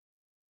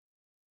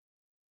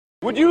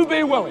Would you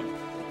be willing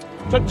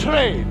to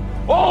trade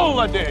all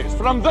the days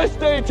from this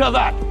day to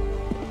that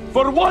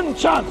for one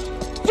chance,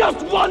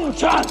 just one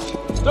chance,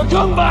 to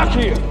come back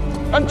here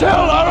and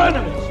tell our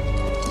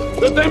enemies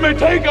that they may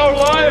take our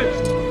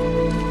lives,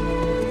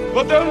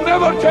 but they'll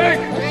never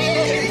take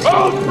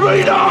our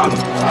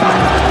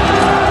freedom?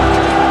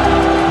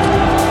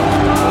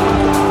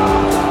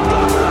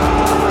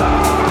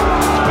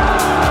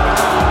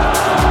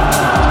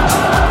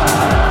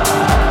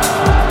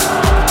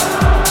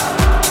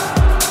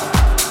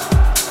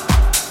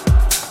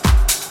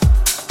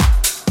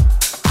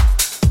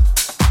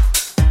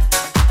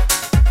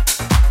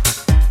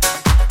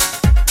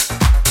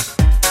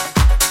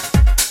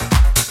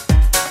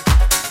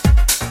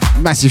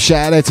 Massive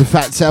shout out to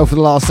Fat Tail for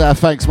the last hour.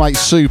 Thanks, mate.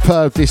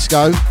 Superb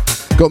disco.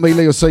 Got me,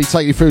 Leo C,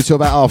 take you through to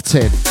about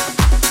 10:30.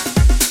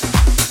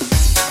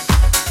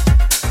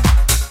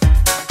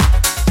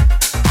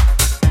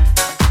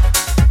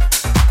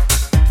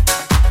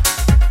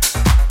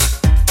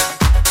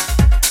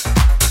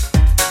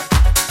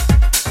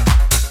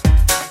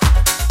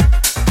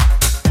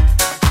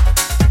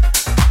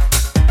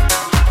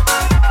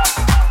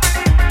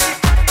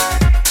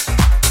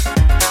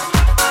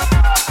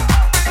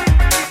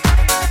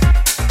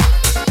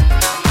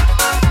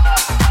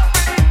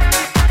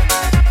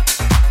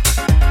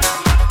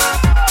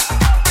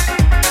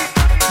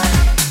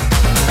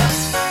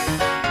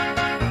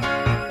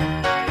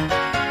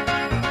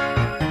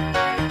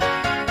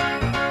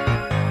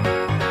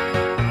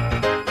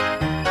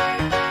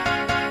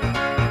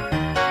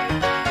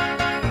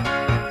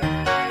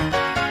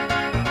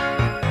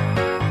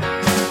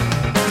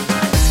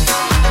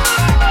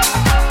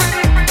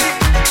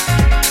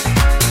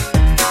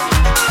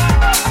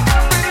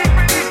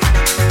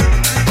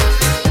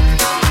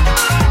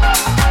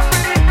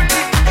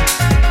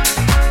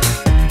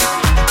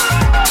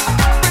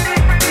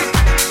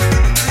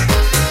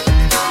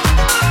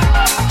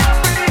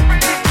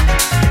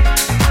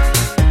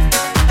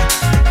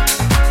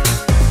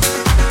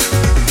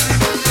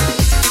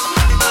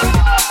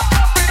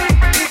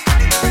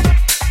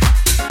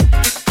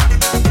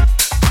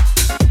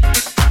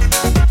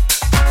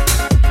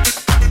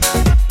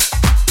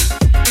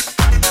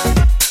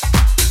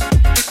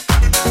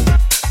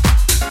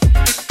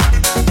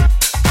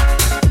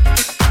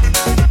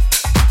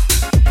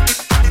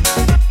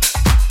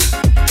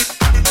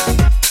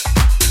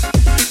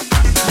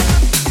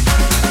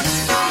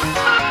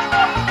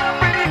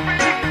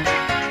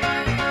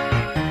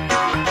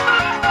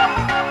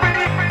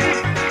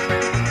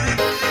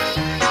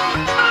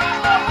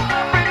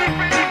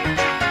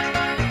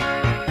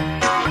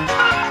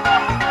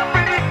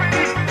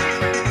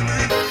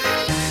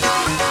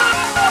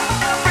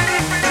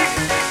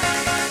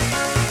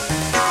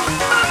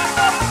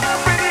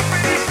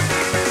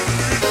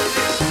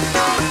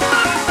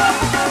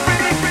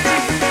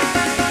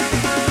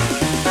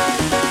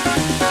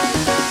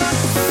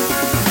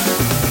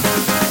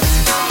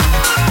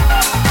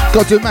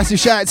 Got to do a massive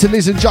shout out to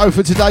Liz and Joe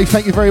for today.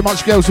 Thank you very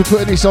much, girls, for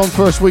putting this on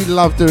for us. We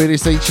love doing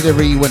this each and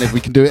every whenever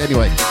we can do it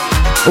anyway.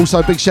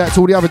 Also, big shout out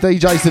to all the other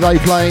DJs today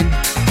playing.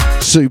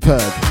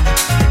 Superb.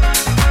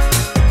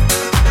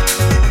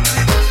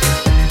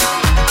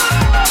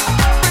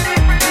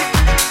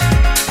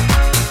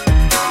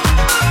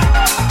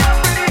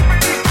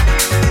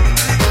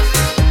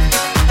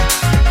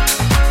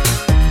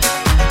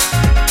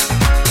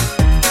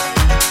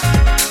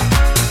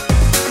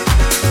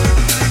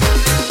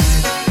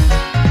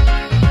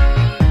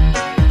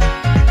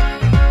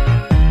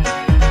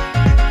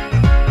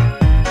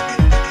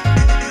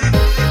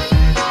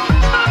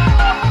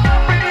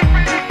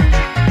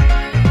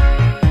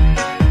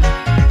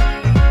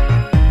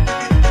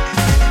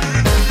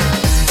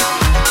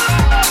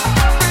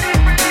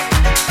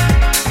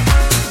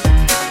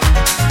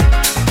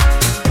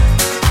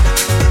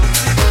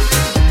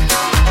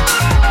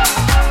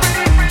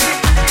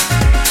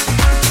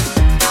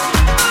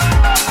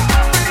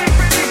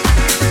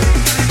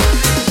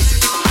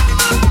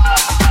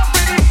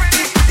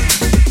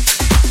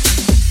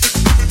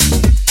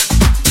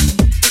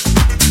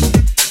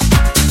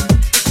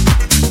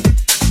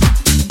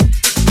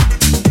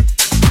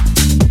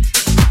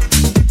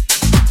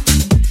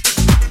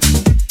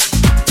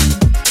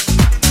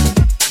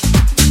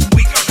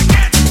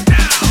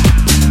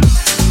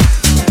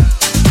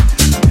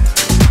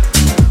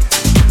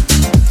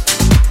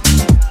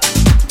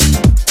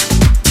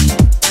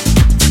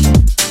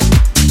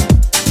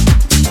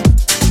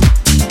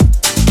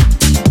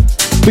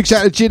 Big shout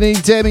out to Ginny,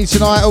 Demi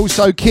tonight,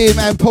 also Kim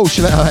and Paul.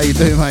 How you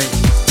doing, mate?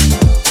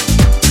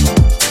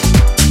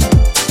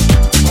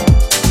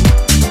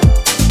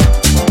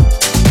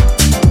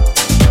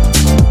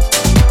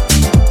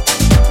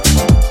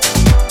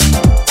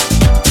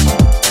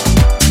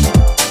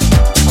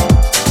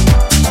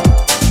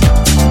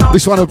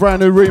 This one a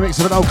brand new remix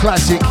of an old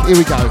classic. Here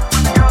we go.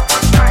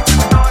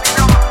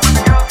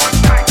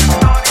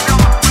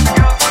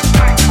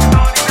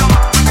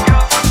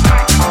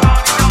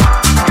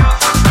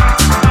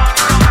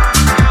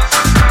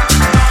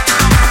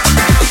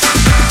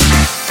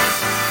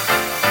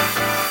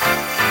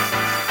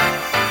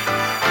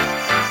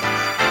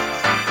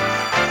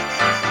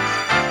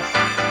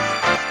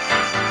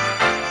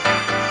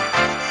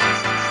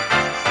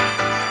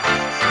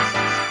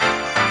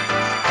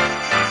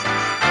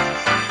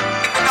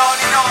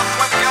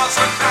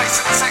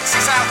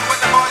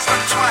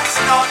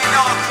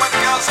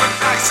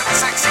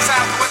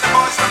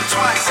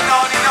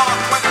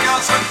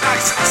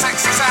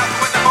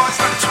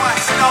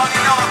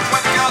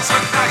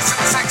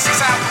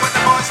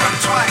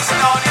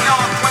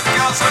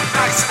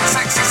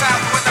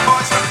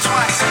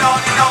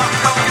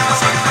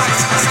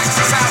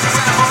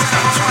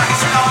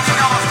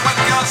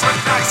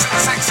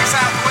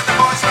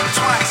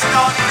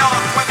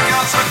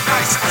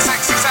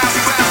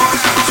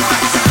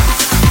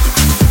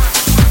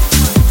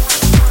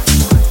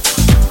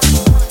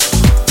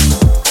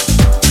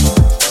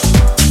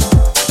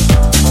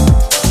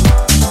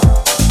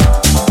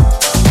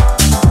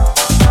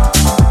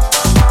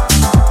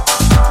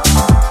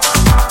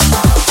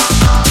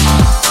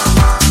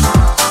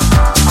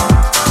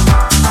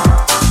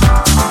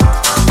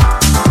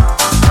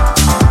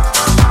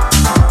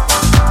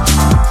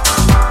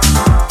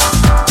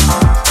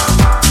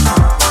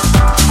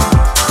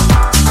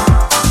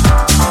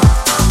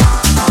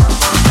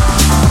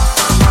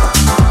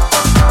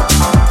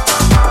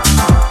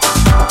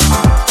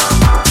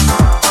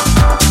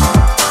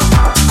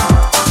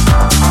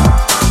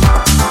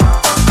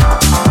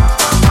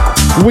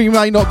 We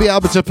may not be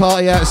able to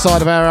party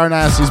outside of our own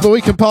houses, but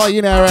we can party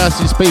in our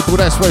houses, people.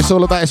 That's what it's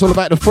all about. It's all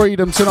about the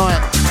freedom tonight.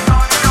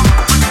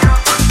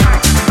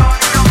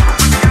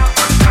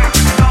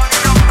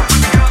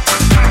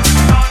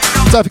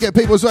 Don't forget,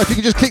 people, as well, if you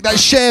can just click that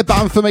share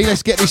button for me,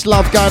 let's get this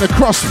love going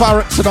across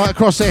Thurrock tonight,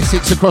 across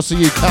Essex, across the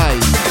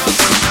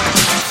UK.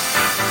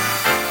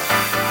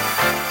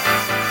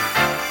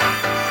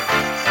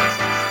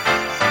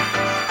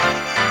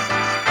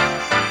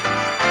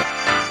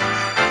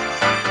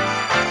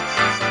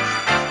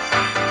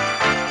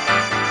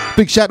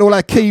 Big shout to all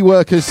our key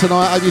workers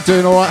tonight. Hope you're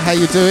doing all right. How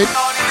you doing?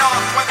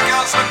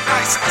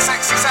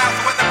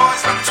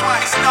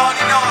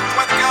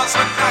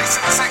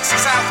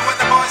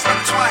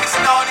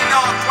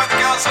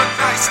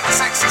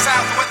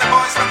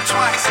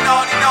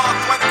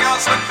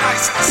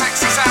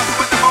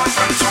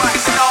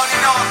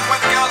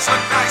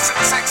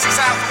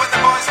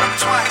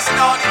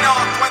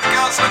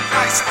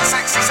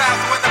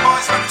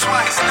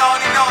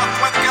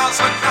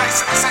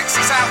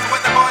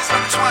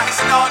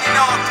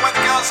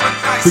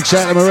 Big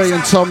shout to Marie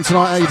and Tom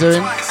tonight. How you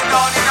doing?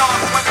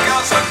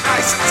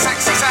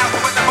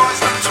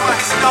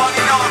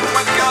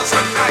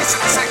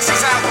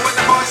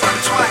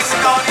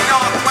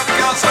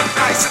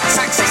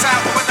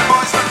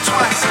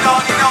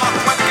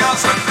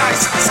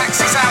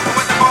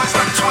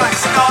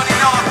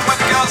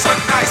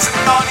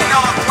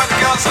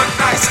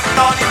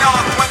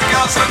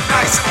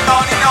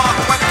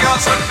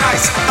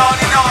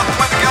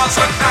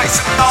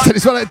 So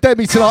this one at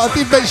Debbie tonight. I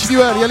did mention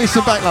you earlier.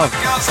 Listen back, love.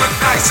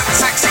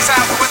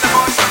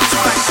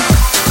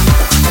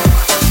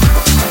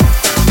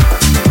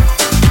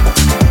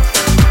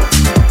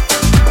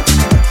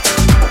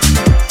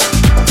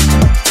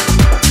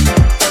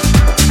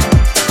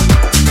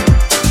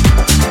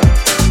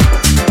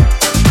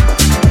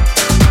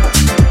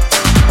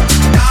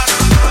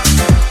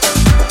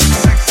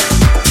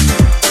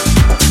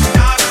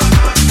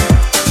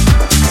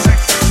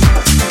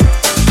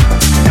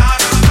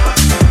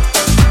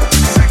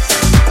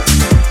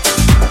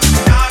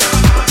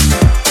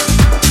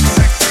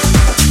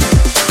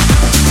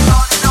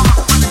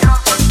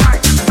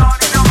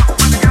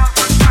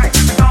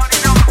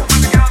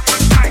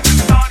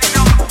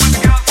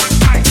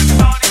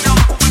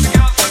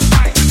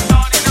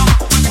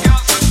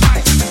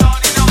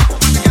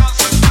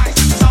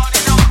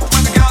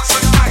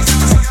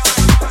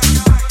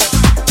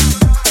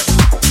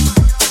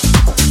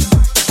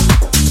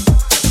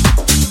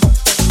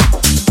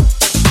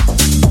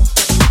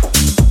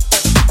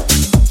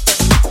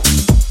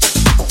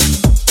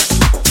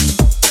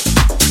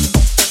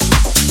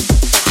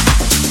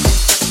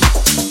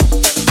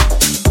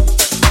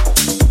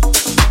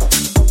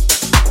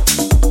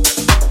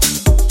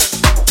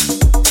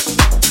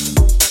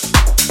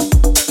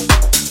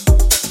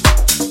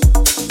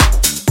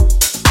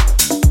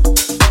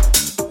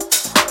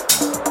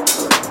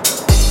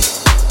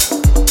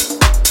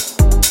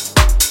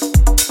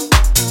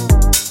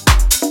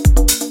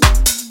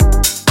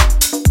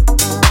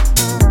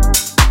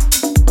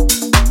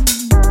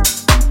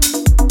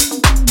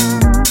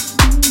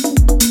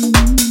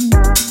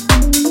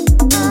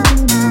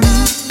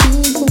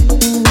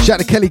 Shout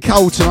out to Kelly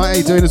Cole tonight. How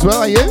you doing as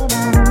well? Are you?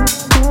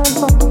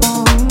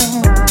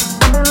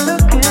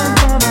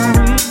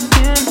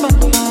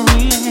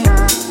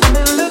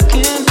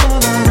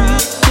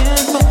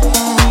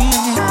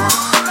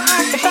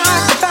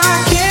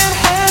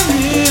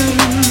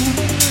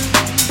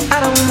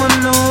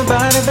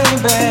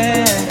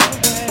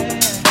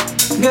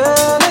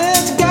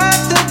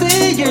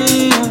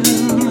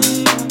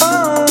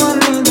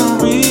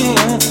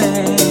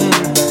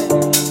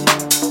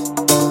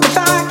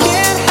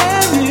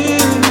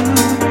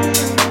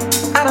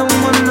 I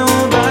don't want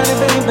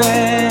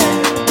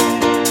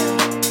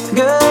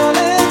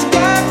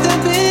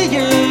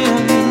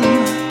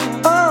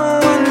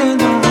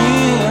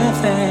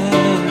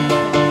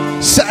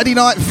Friday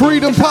night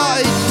freedom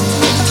party.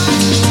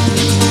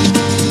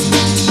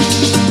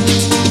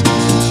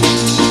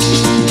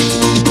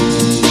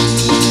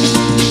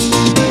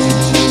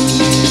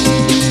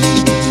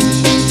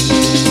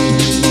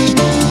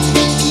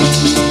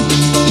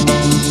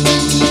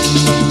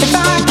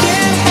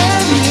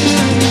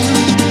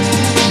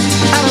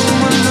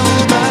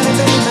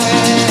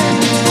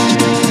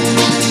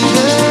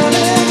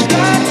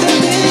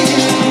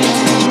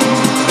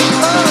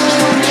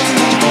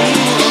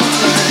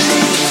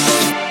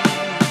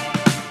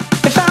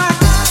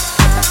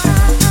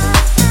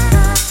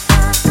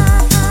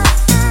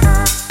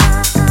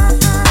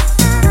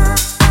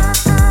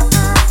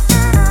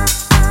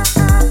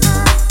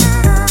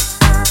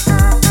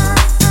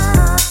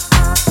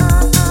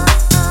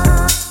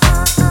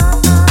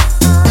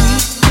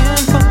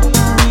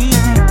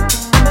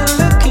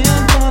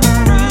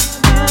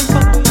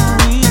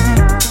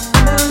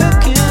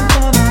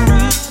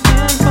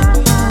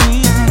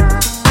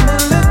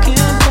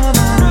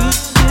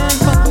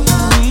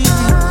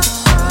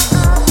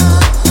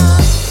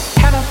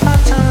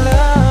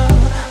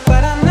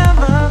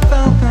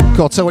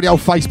 Tell what the old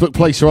Facebook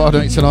police are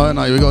doing tonight, aren't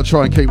they? We've got to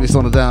try and keep this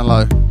on the down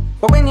low.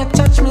 But when you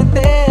touch me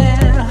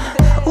there,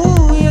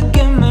 ooh, you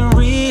give me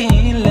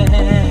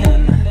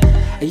reeling.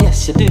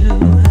 Yes, you do.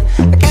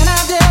 Can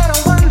I dare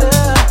to wonder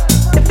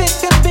if it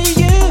could be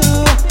you?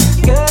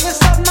 Girl, you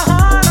set my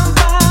heart on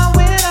fire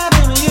when I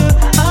dream of you.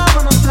 I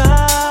wanna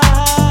fly.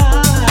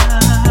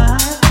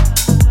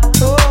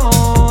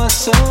 Oh,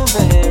 so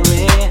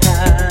very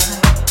high.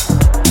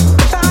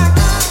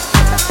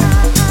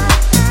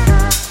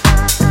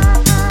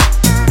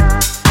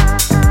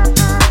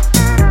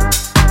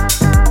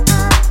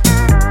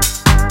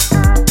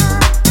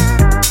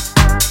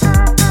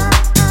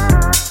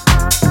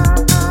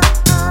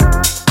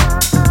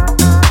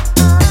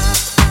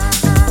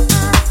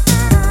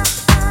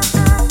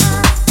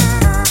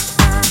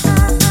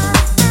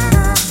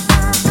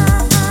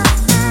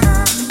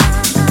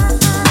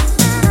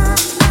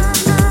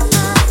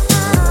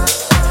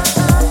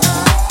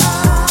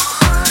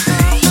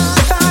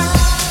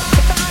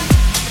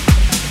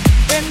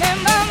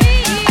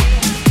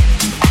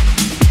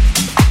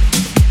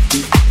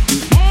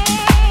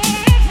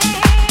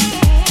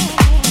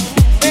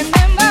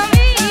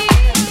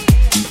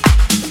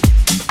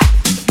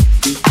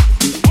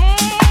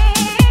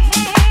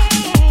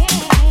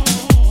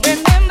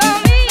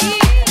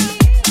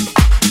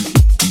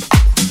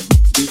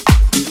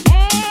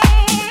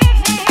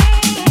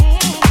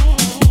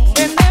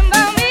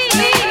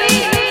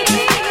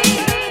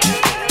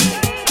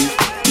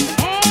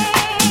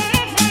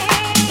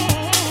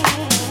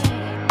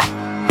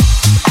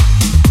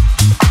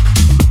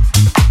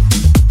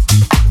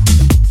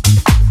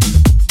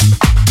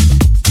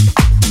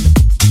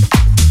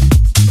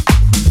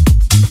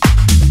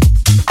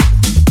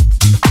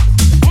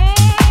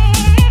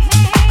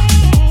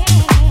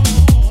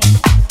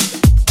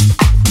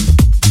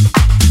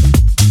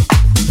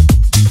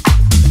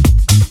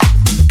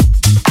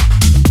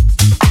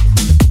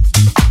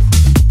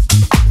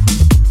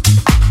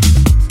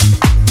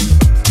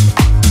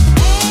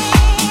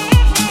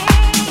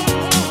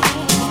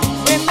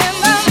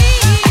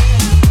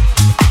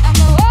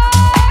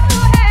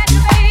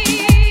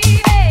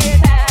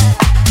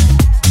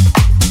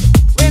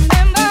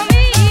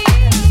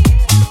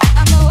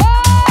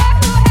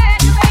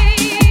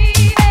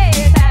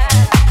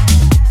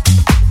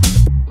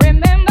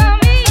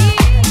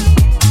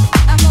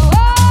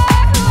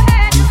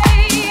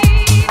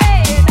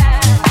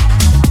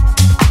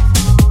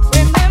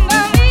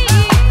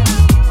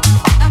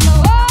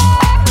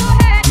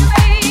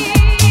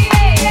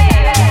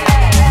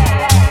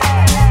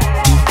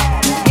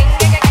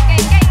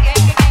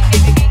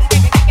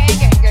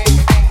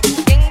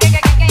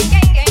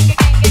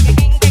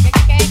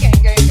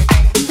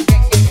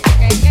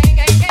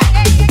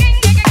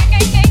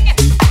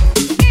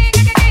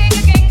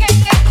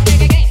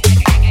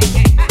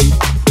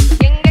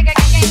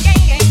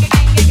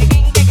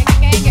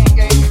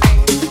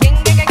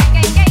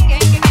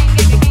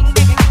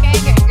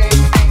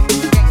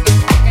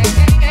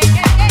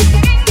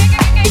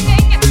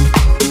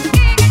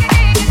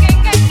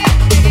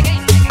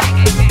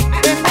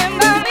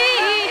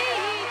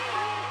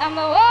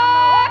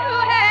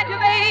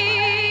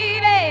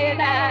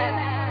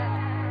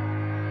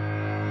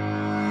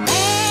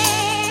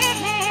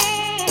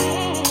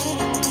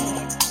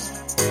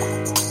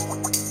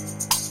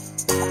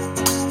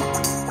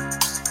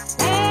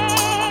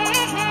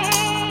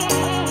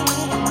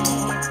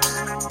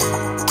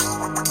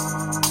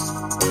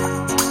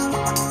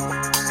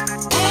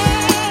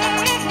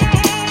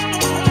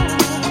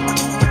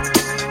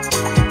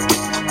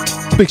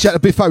 Big shout to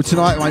Biffo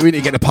tonight, mate. We need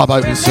to get the pub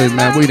open soon,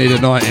 man. We need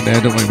a night in there,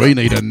 don't we? We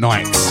need a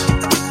night.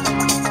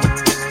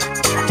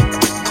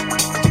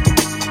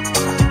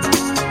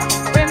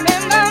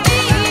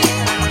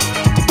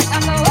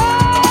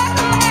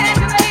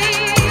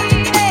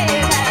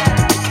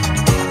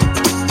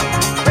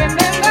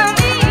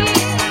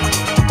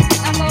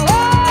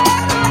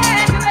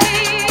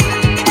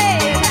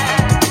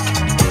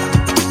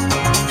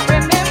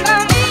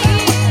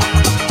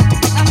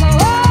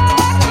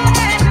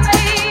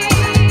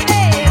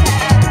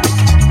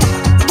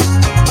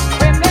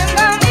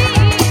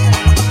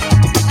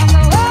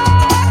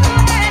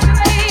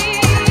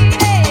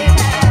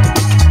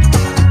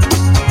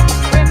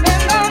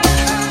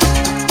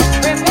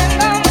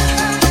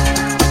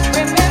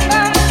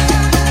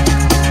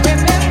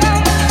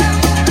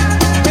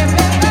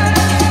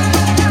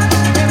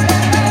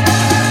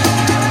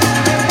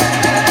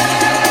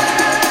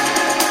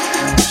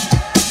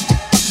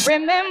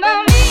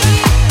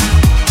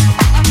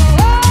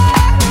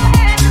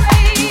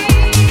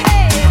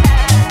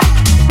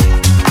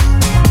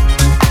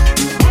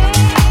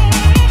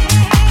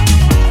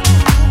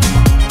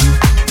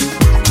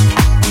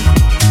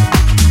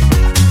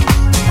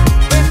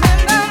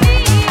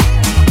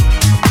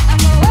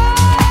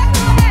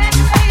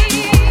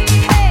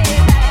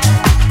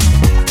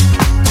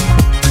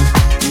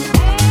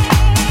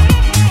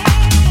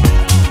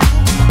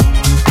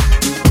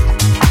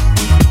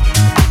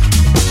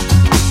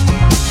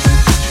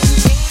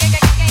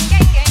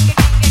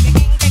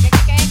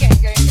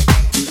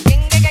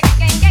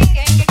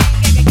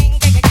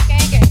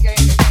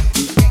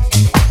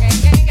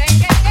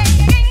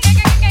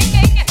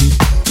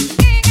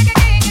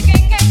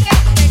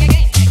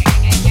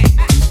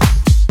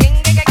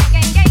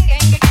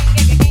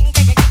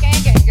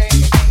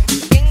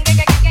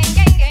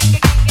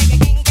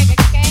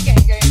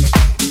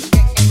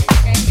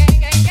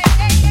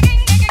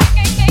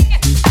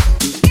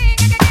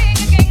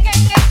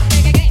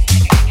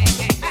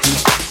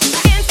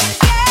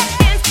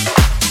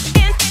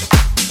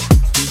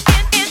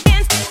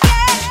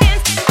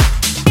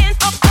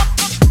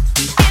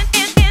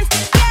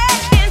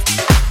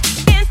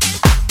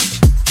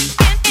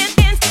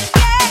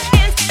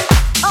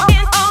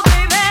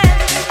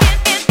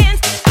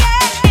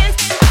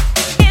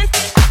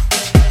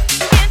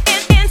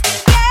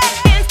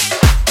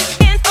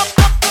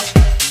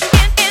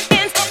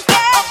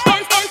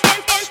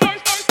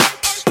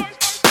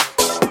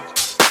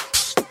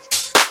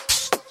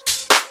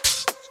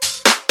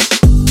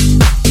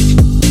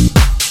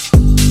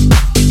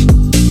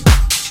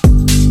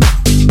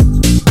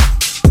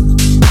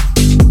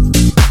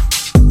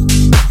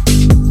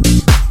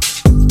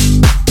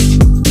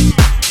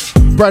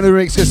 Brand new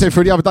remix gets in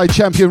through the other day.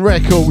 Champion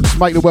Records,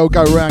 Make the World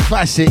Go Round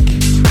classic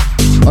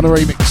on a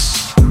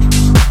remix.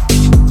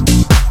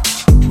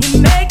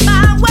 You make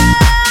my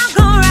world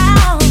go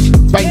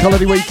round. Bank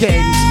holiday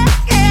weekend.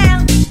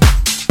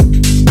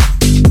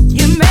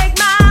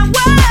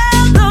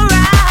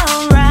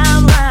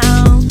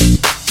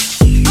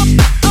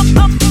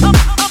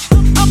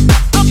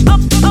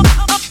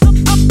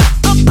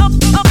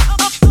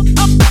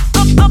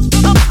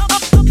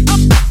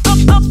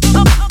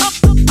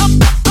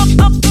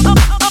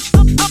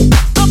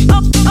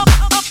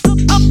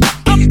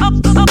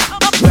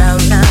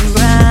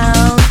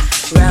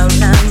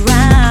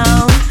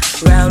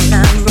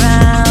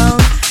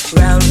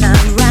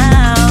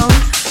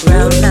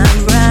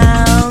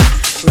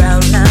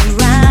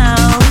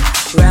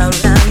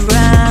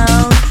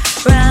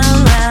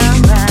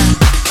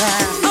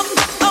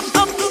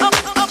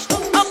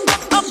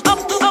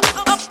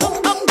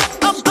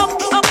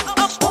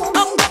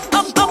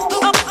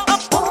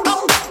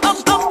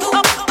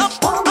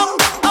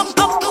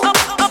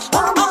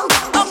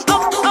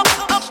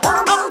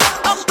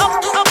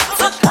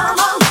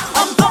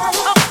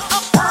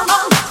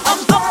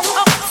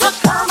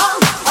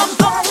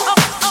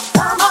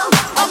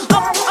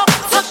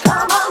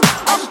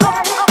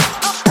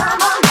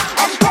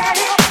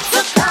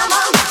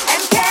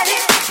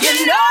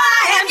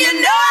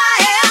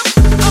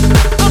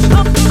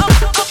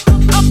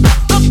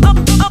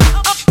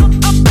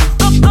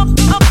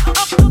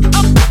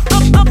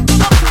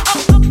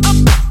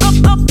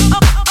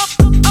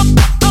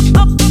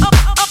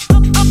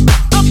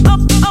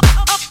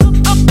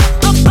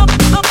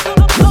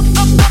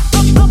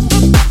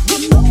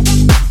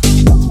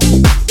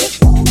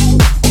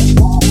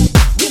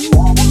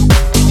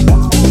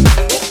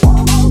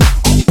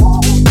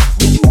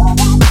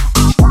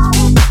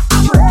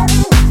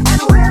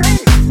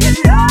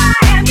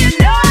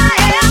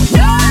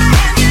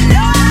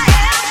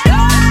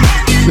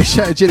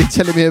 Jenny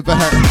telling me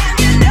about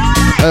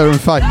her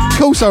and Faye. Of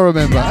course I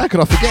remember. How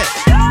could I forget?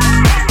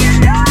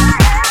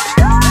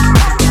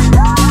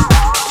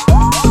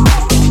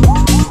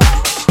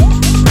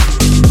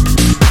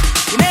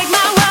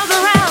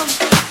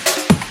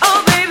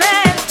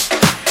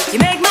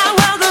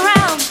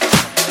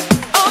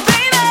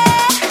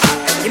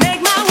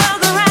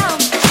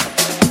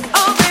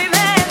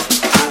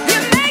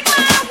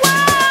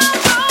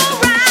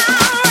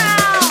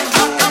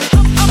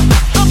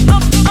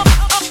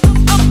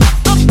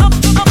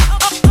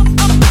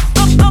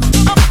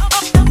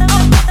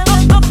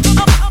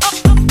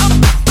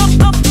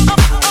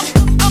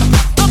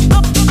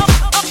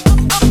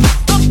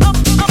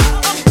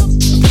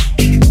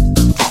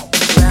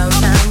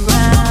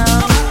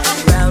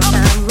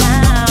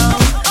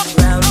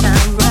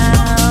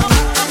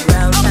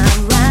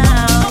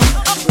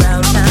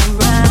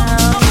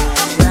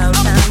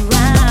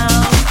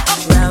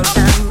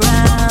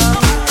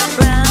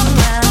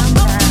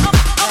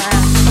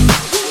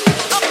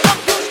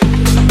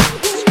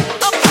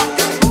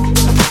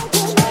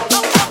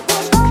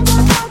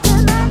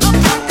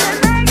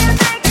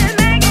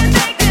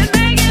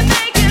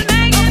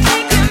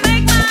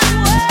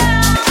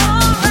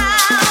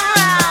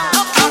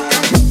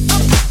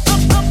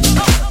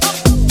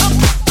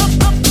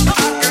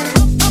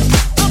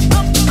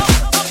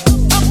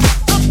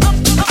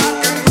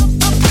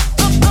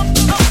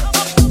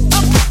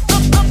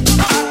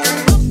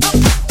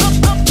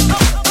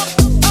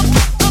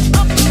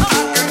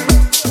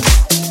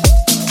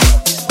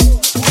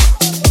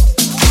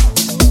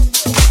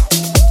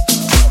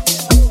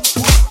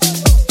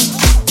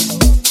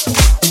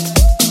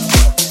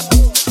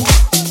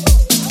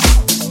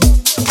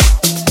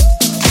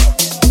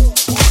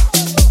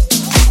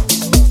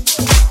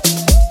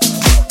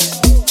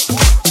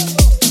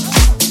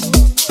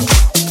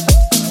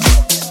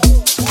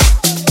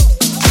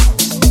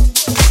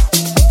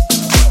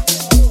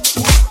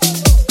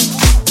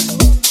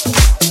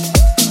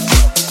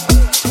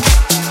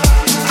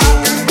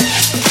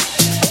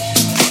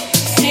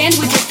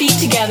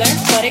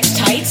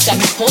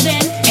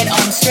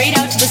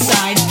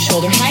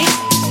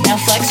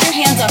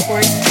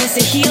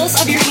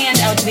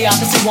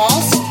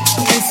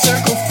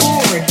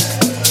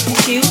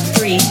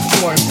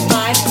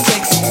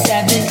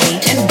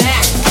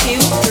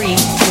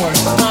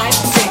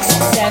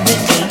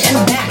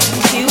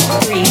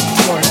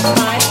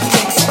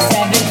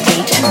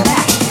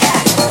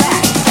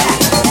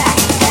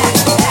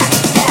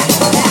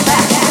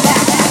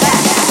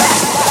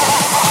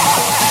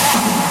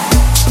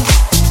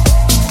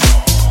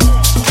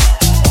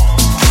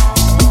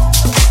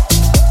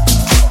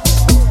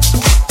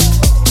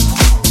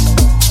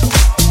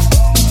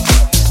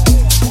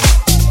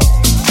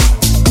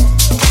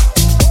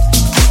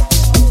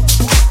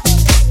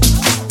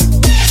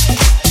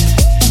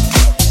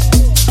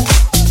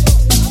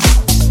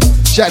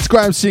 Shout to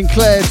Graham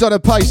Sinclair, Donna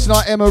Pace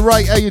tonight, Emma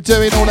Raitt, how you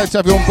doing? All that to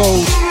have you on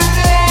board.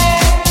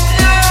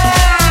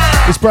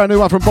 This brand new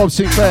one from Bob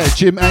Sinclair,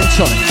 Jim and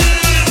Tonic.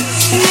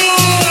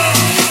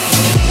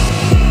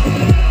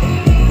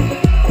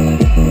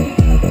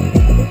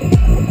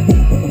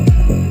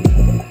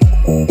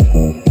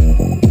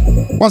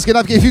 Once again,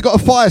 if you've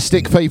got a Fire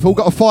Stick, people,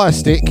 got a Fire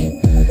Stick,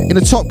 in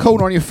the top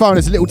corner on your phone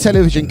there's a little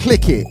television.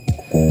 Click it.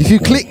 If you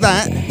click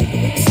that,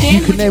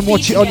 you can then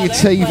watch it on your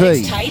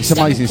TV. It's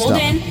amazing stuff.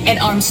 And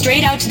arms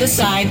straight out to the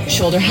side,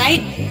 shoulder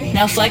height.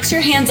 Now flex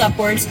your hands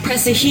upwards,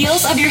 press the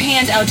heels of your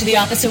hands out to the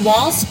opposite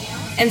walls,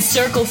 and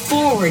circle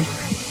forward.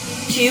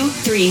 2,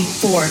 3,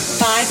 4,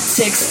 5,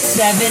 6,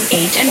 7,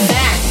 8, and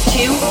back.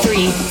 2,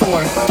 3,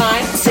 4,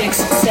 5, 6,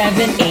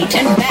 7, 8,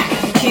 and back.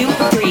 2,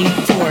 3,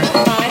 4,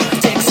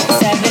 5, 6,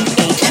 7,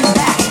 8, and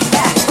back.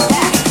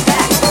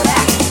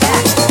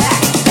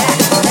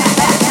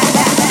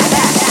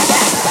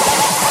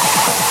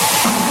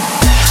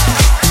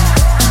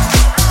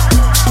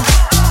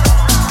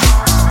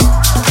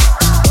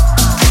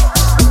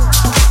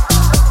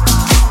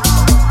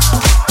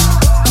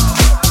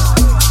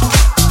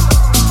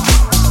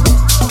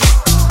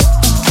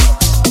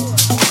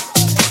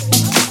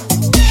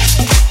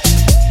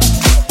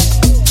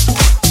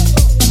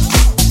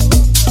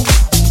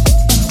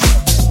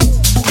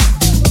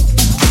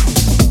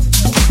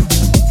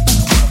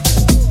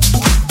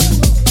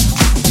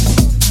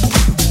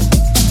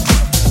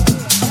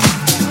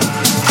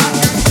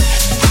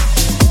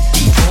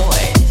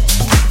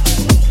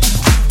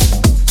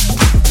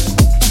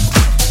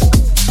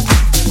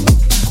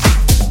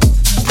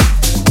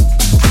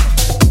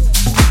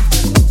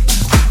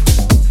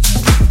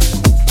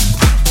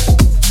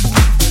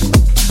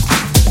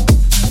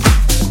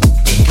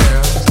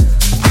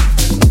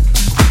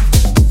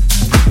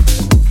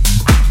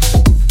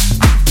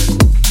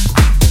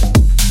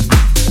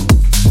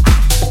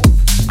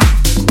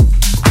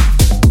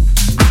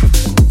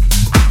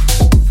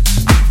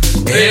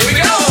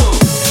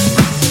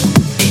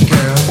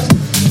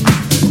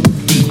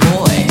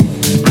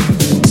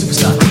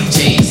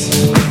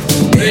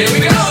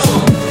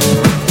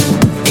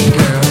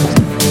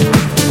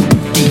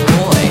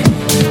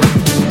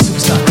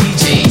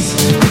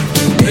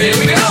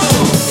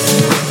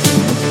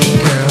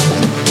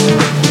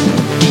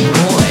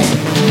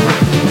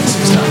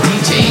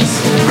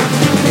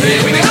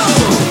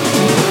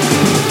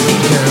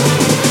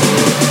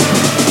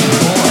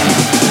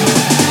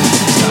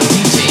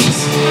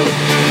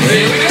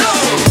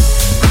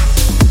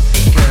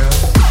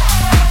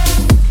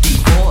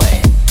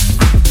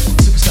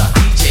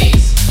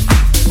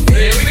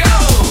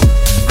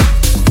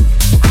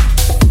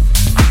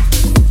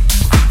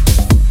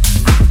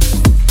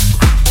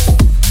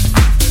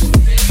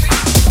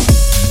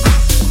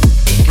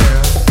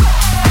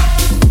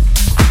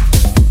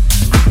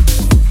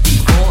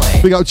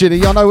 Big up,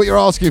 Ginny. I know what you're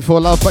asking for,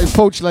 love, but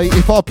unfortunately,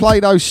 if I play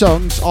those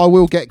songs, I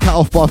will get cut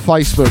off by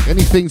Facebook.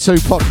 Anything too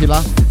popular,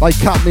 they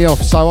cut me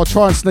off, so I'll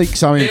try and sneak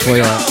some in for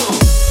you.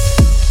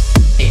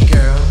 Hey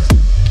girls,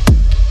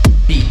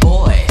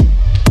 B-boy,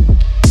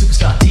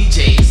 superstar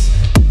DJs.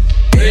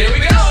 Here we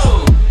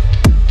go.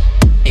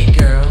 Hey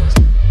girls,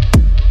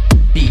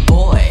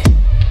 B-boy,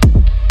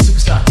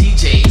 superstar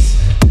DJs.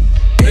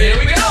 Here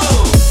we go.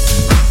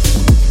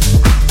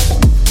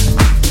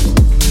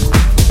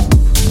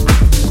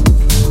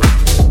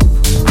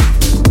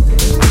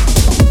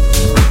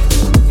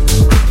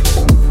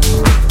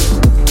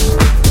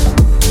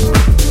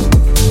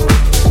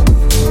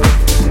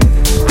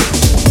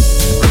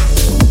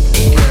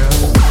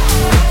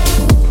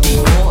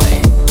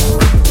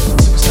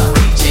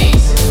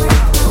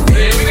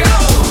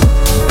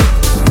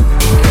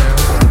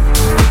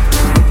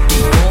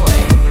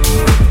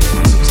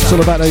 It's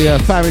all about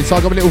the family, so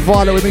I've got a little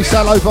Violet with me. Say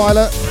hello,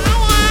 Violet.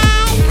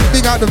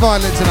 Big up the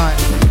Violet tonight.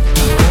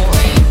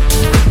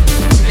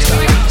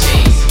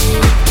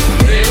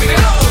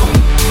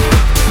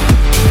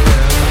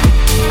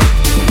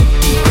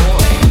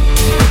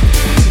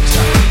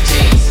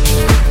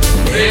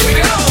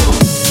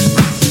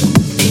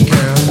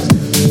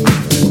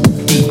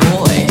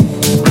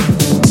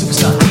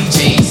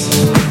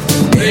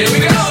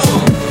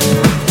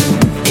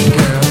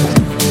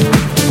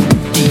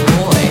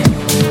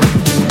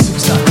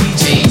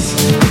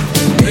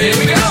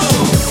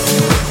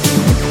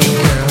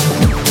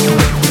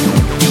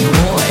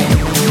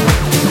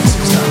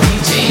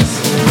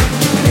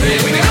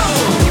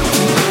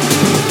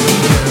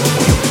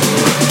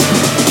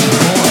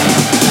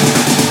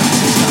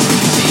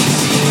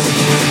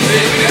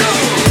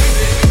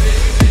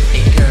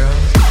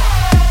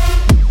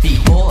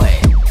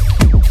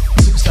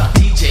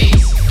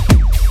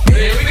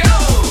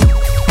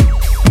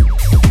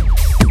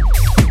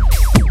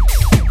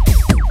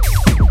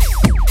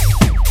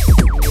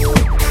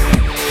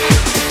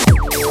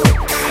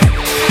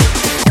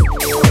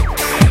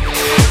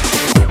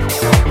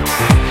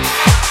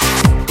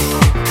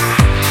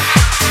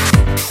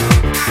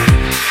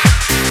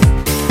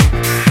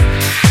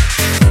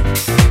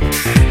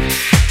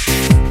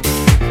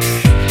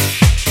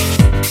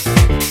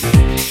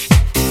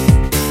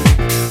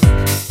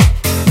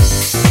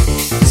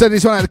 Send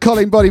this one out to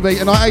Colin Bodybeat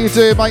tonight. How you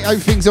doing, mate? Hope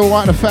things are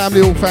alright and the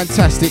family all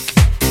fantastic.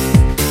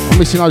 I'm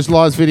missing those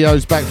live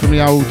videos back from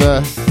the old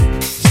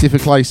Stiffer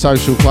Clay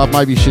Social Club.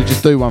 Maybe you should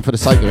just do one for the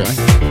sake of it,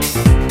 eh?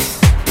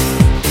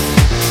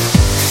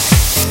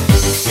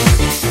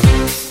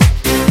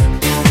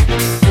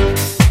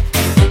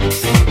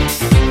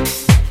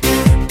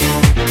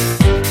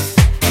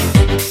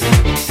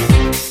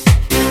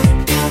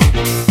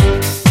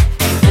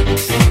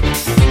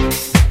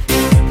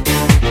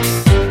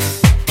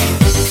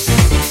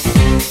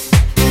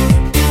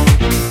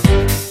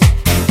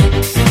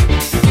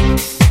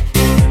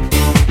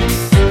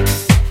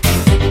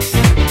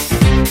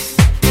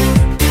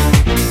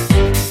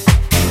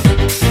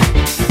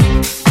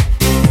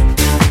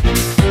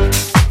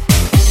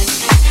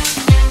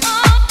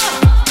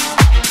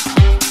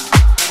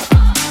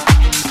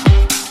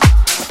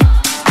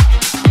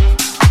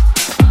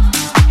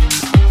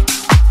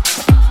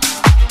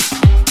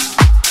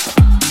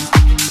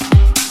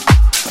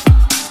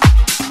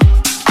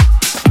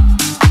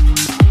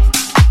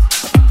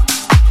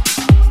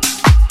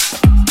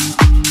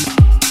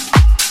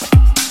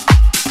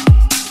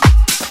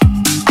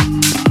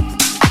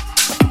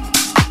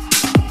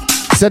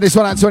 Send this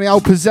one out to any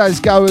old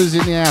pizzazz goers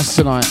in the house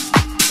tonight.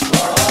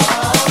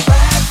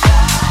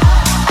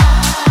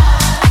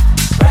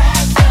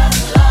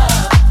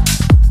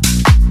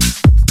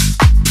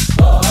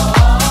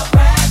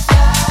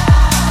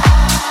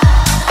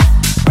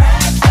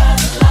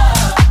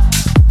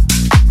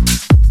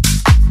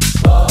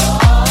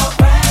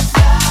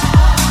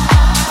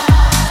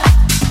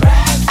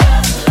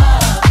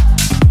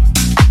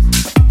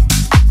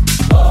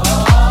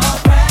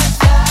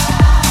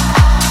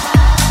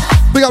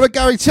 We got with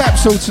Gary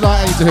Tapsall tonight.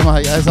 How you doing,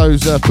 mate? How's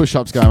those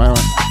push-ups going, mate? Right?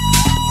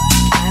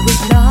 I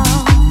was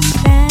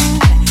lost and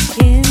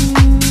in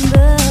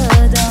the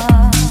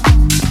dark,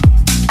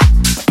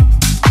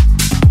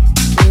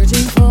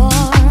 searching for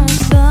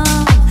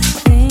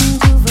something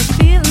to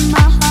fulfill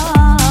my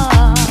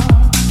heart.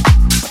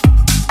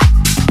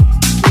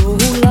 So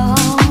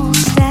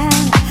lost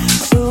and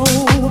so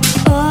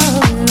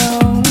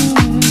alone,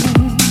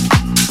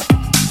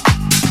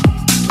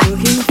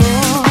 looking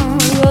for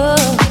a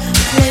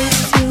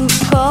place to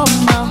call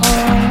my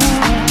home.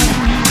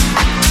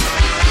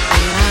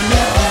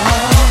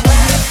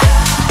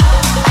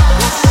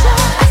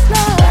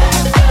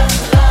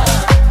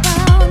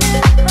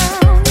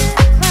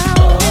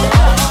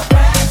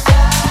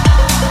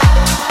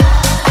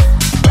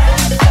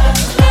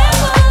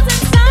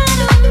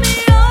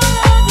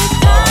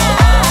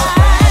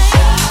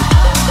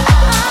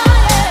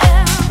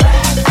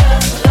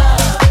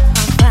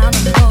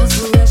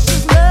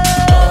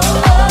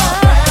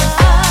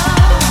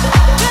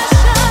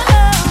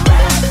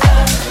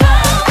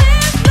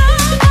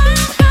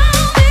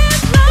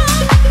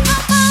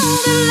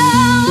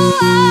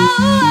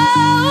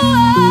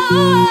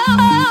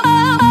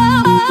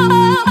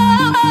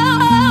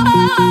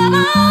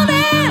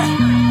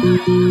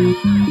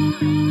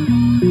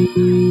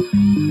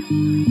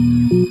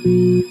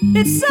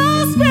 It's so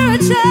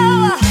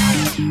spiritual.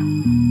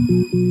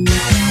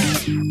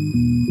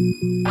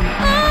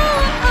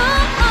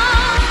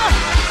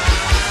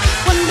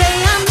 One day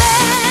I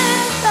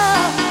met the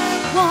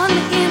one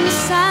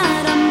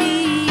inside of me,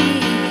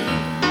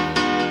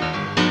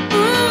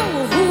 who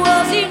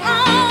was the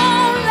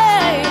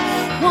only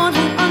one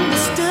who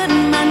understood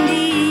my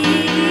need.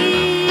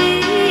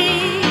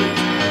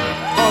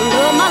 All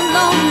of my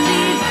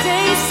lonely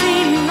days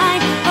seem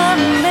like a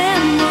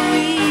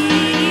memory.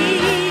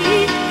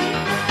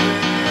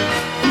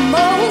 The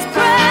most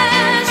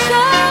precious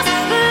love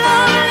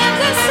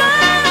lives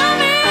inside of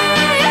me.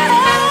 Yeah,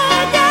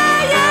 yeah,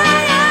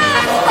 yeah.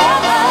 Oh,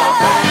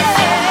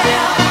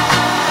 yeah.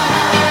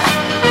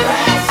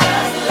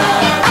 Precious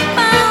love. I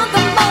found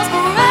the most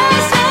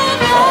precious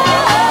love.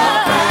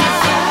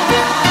 Precious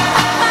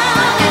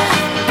love.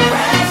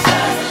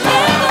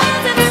 It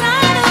was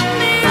inside of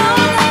me all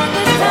of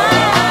this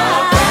time.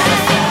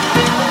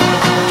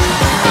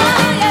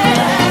 Oh, yeah.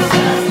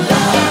 Precious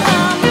love.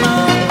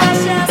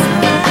 Precious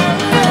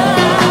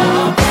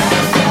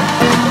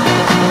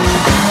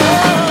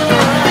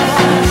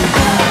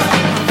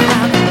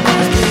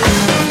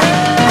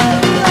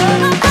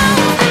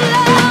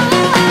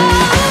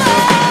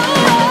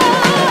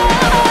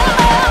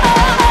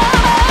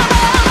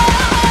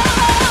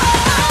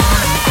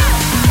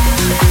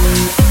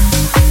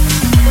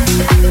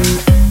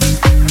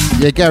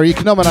Yeah, Gary, you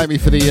can nominate me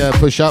for the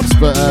push-ups,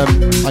 but I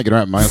ain't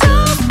gonna happen, mate.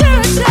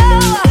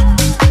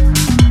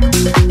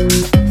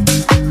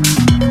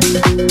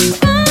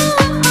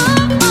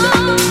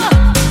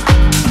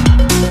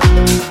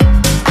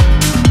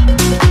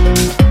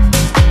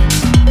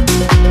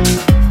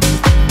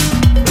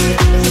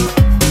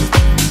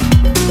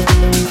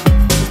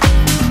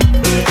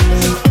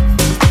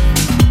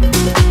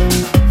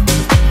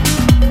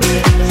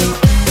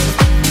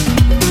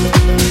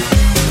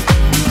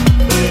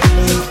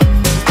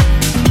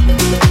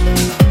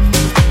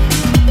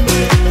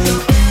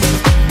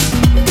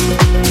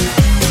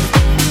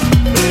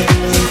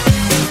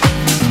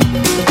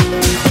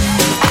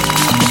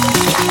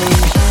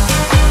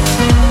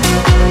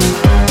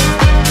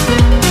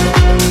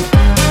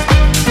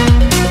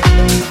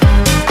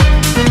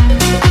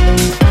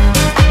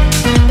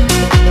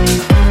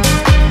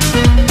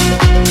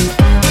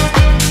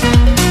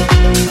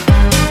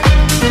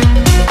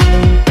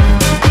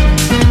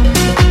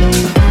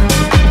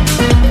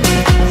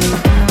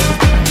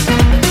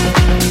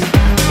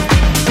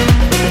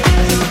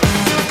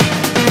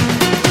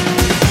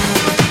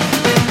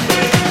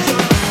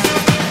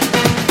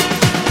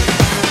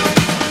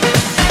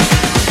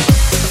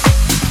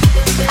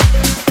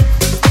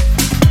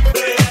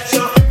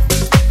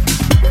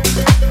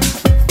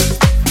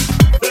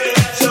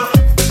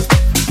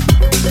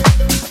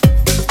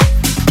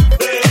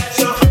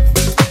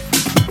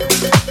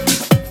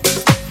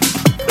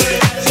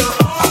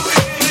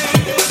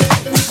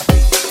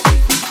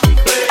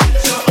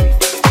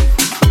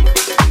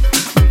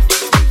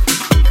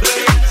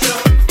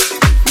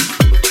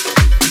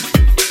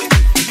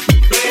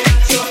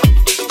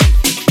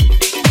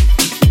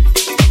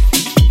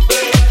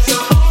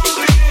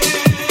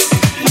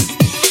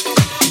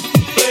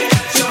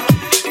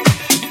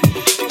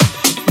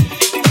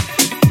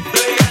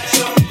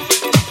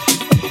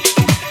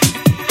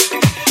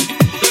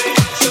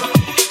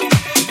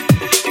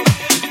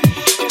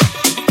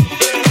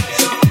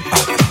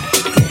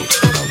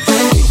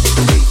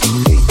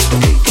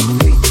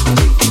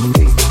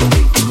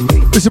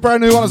 This is a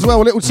brand new one as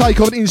well. A little take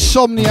on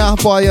Insomnia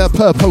by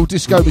Purple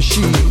Disco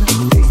Machine.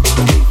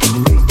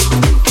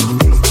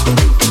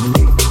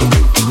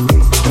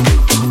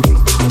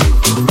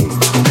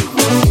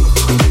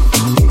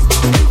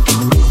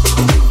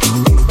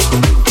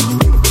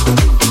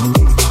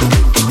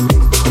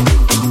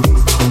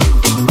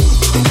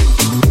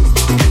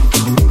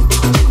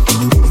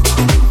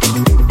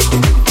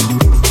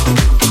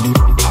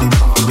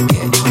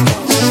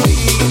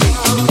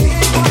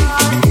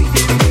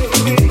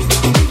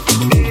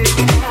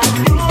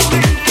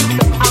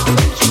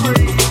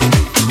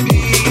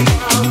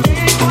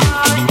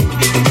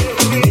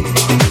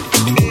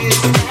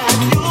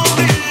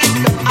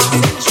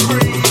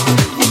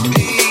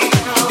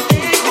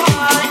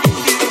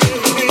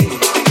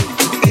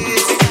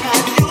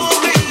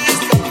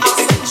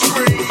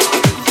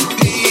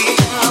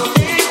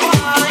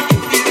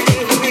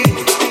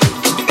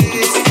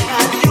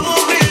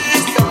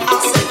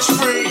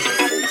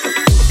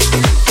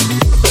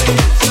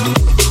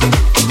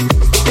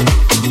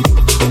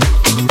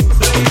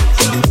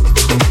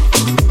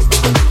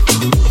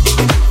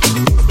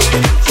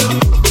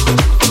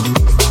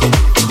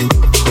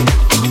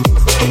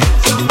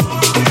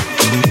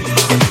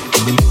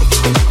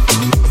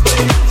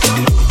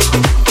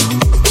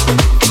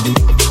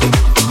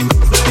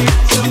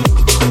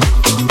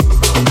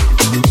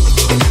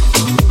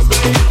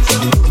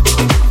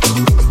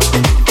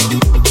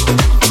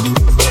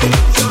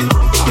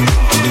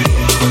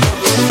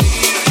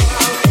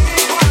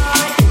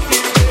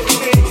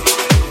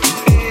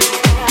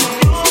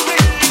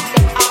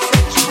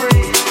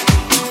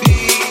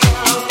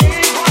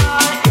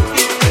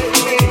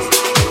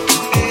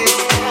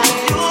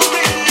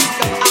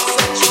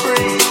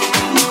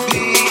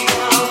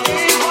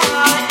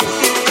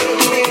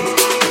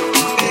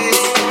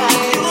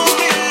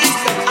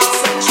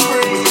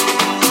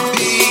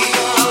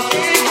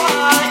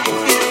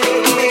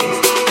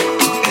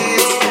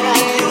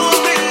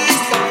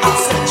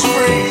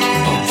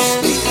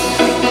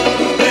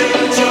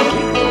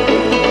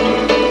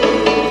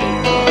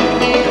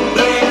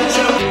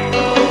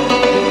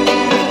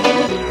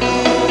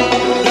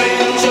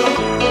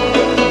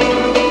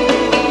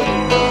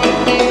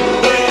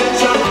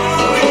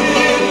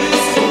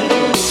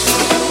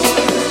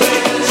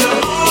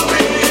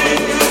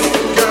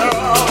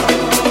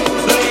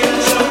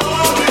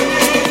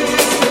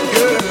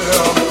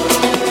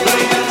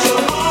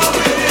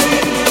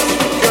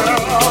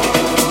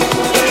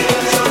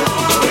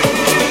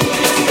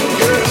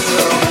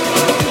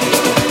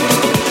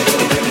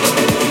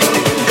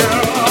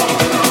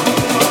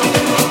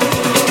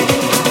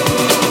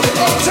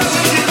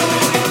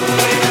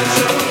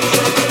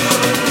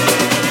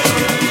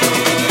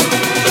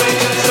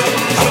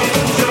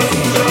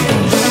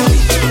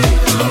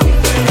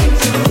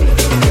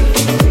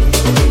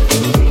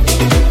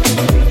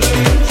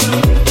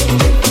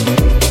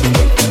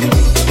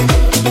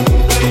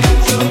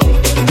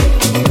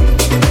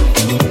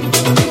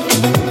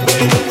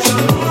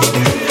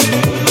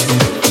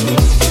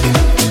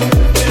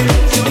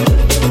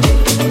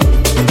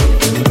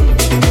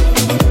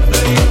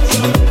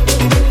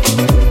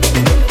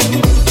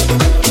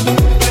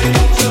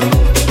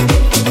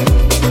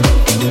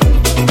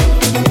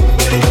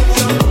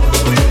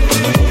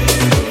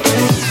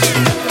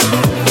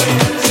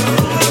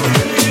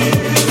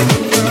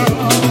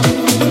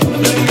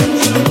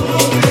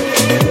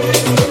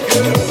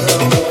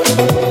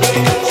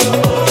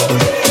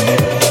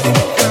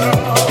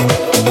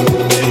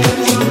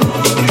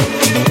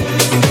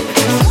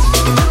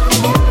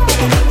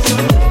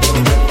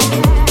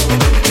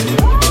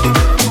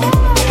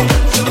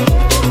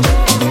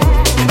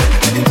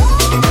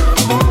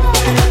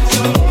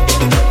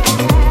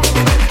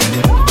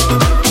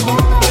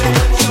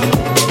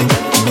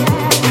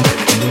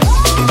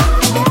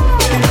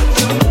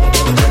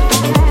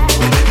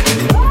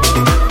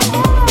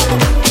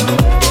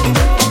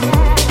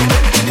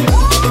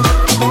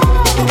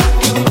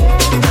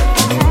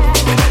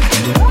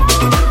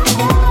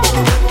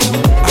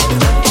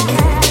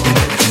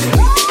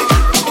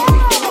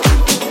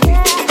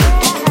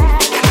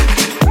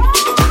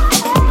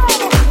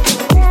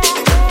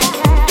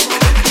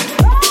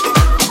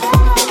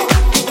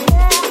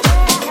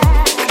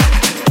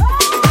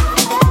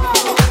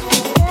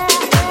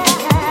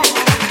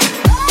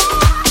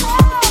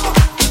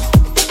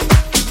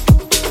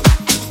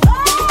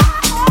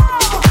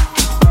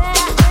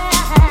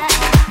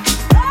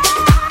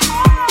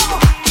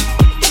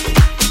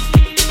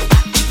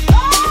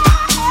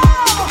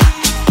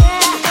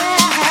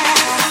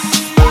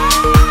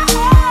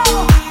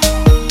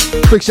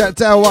 Big shout out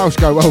to Dale Welsh.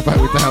 Go well back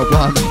with Dale,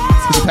 blimey.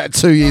 He's about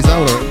 2 years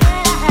older.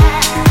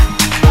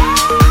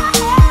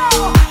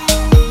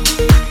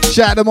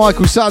 Shout out to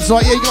Michael Sutton.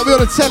 Like, yeah, you got to be on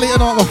the telly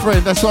tonight, my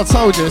friend. That's what I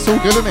told you. It's all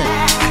good, isn't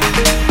it?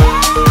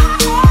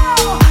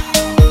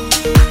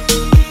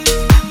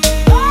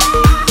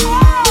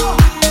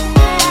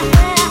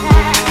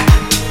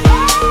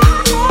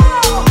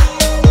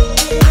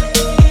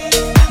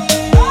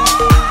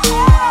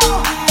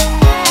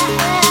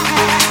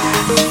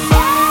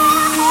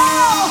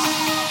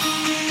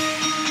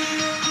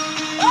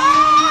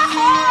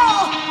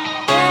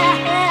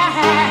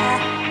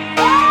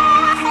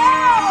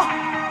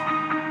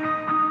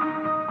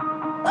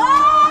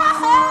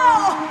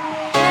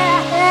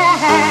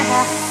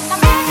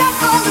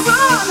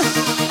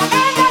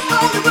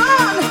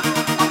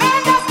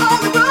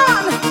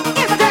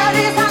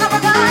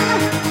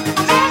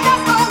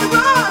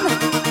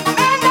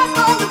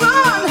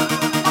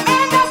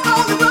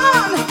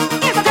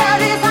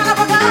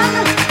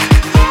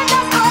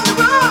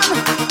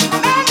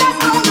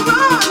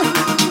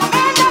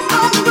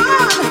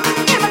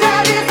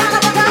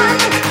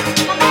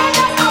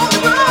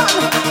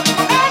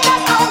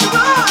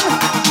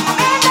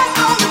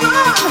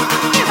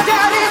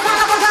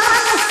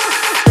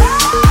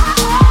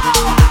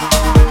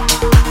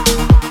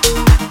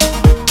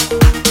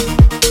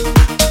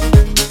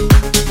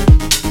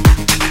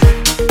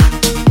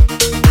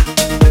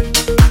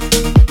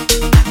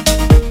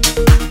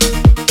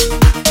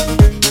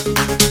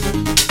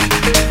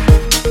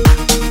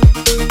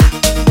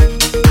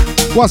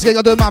 Once again,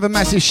 I do another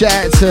massive shout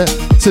out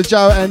to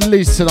Joe and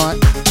Liz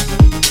tonight.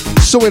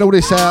 Sorting all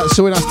this out,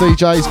 sorting us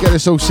DJs, getting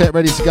us all set,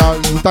 ready to go.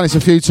 We've done this a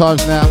few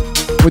times now.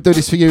 We'll do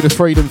this for you, the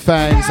Freedom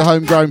fans, the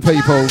homegrown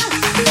people.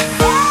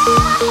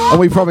 And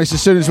we promise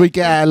as soon as we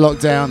get out of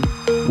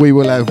lockdown, we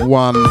will have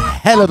one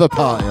hell of a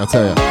party, I'll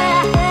tell you.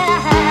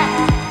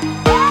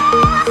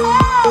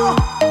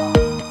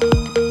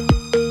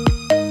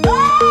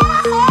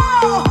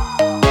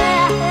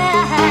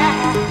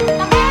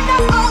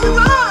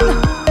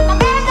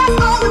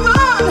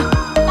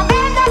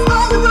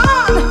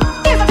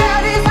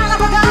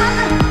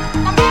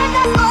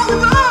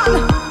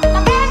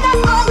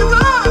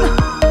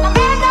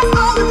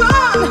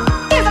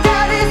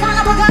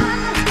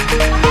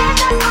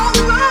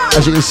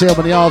 As you can see, I'm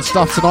on the hard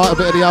stuff tonight, a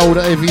bit of the old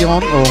Evian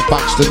or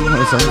Buxton,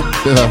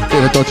 bit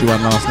of a dodgy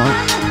one last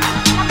night.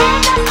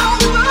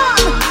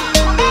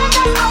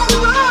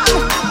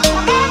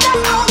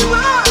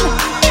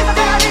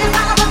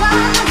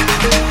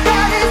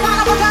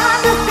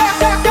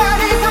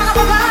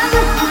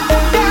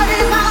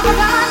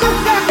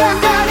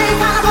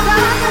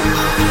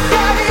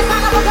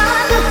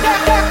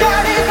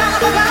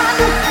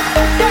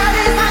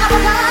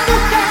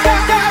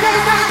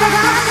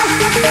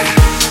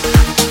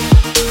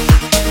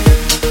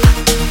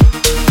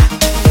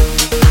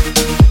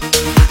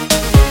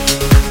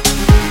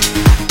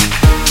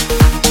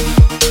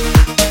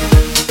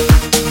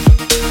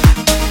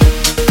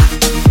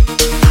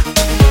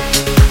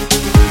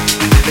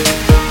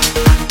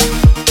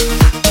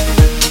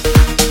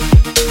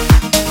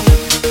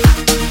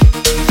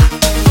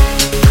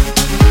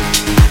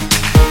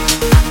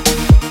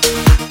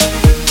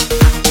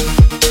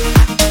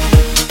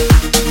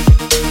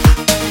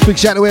 Big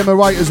shout out to Emma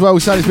Wright as well,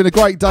 saying it's been a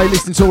great day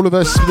listening to all of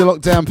us for the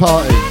lockdown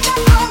party.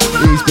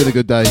 It's been a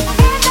good day.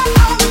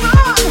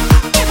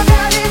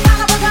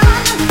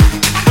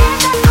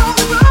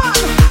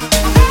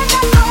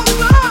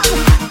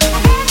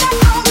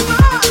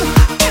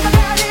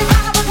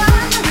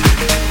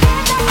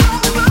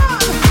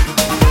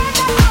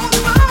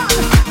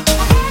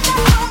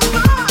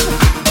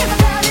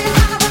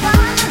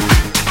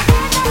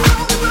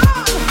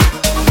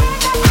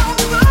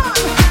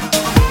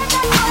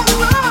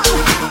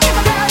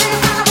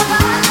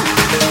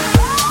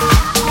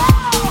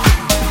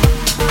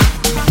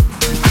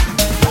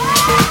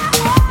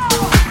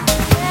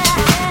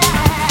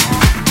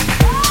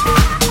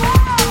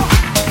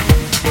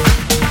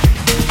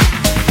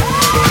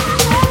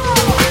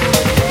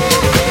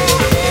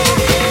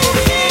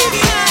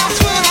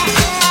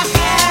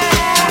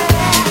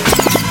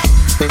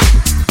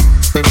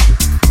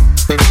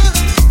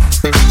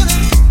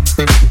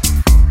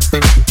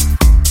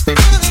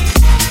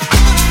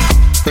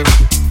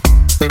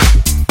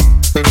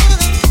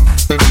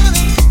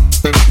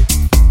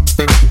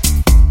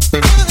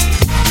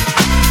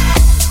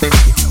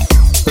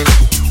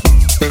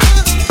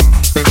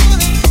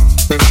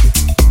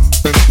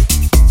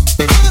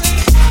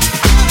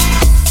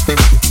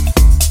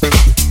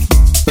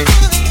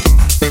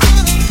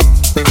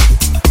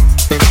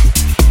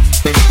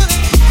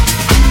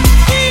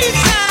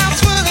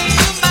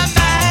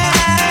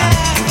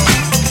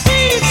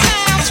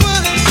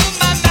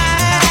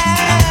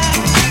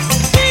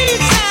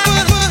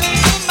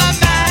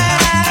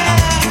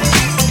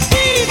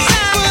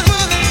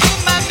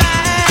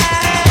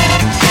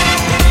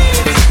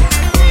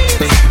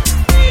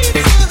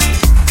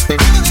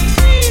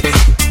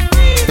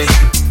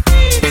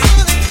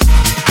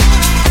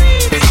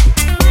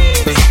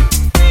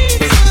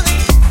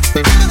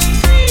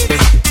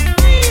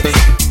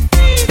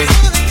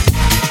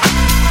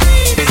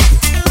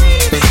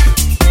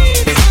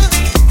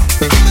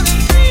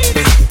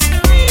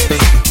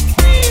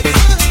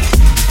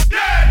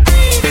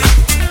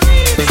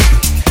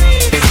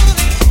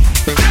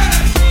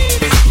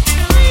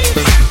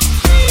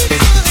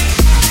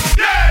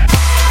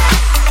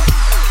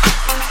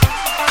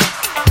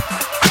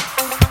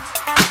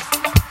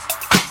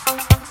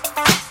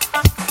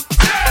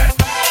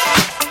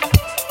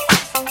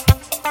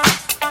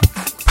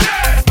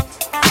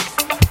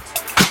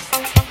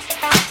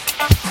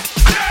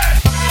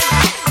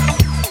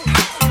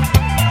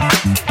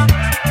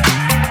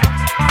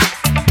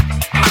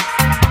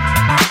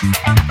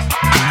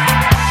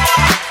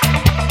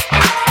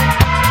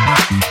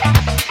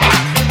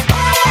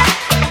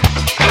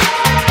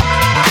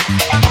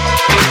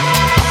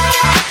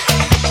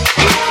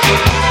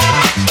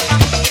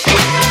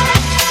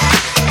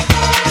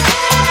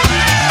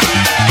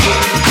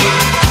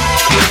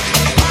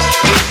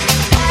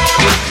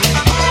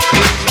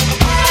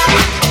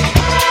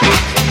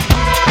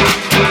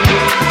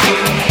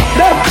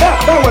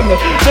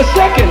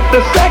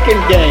 The second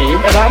game,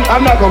 and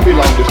I'm not going to be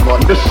long this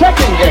morning, the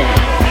second game,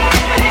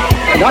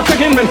 and I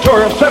took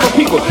inventory of several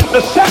people,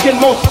 the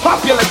second most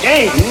popular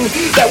game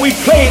that we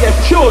played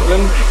as children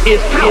is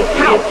house.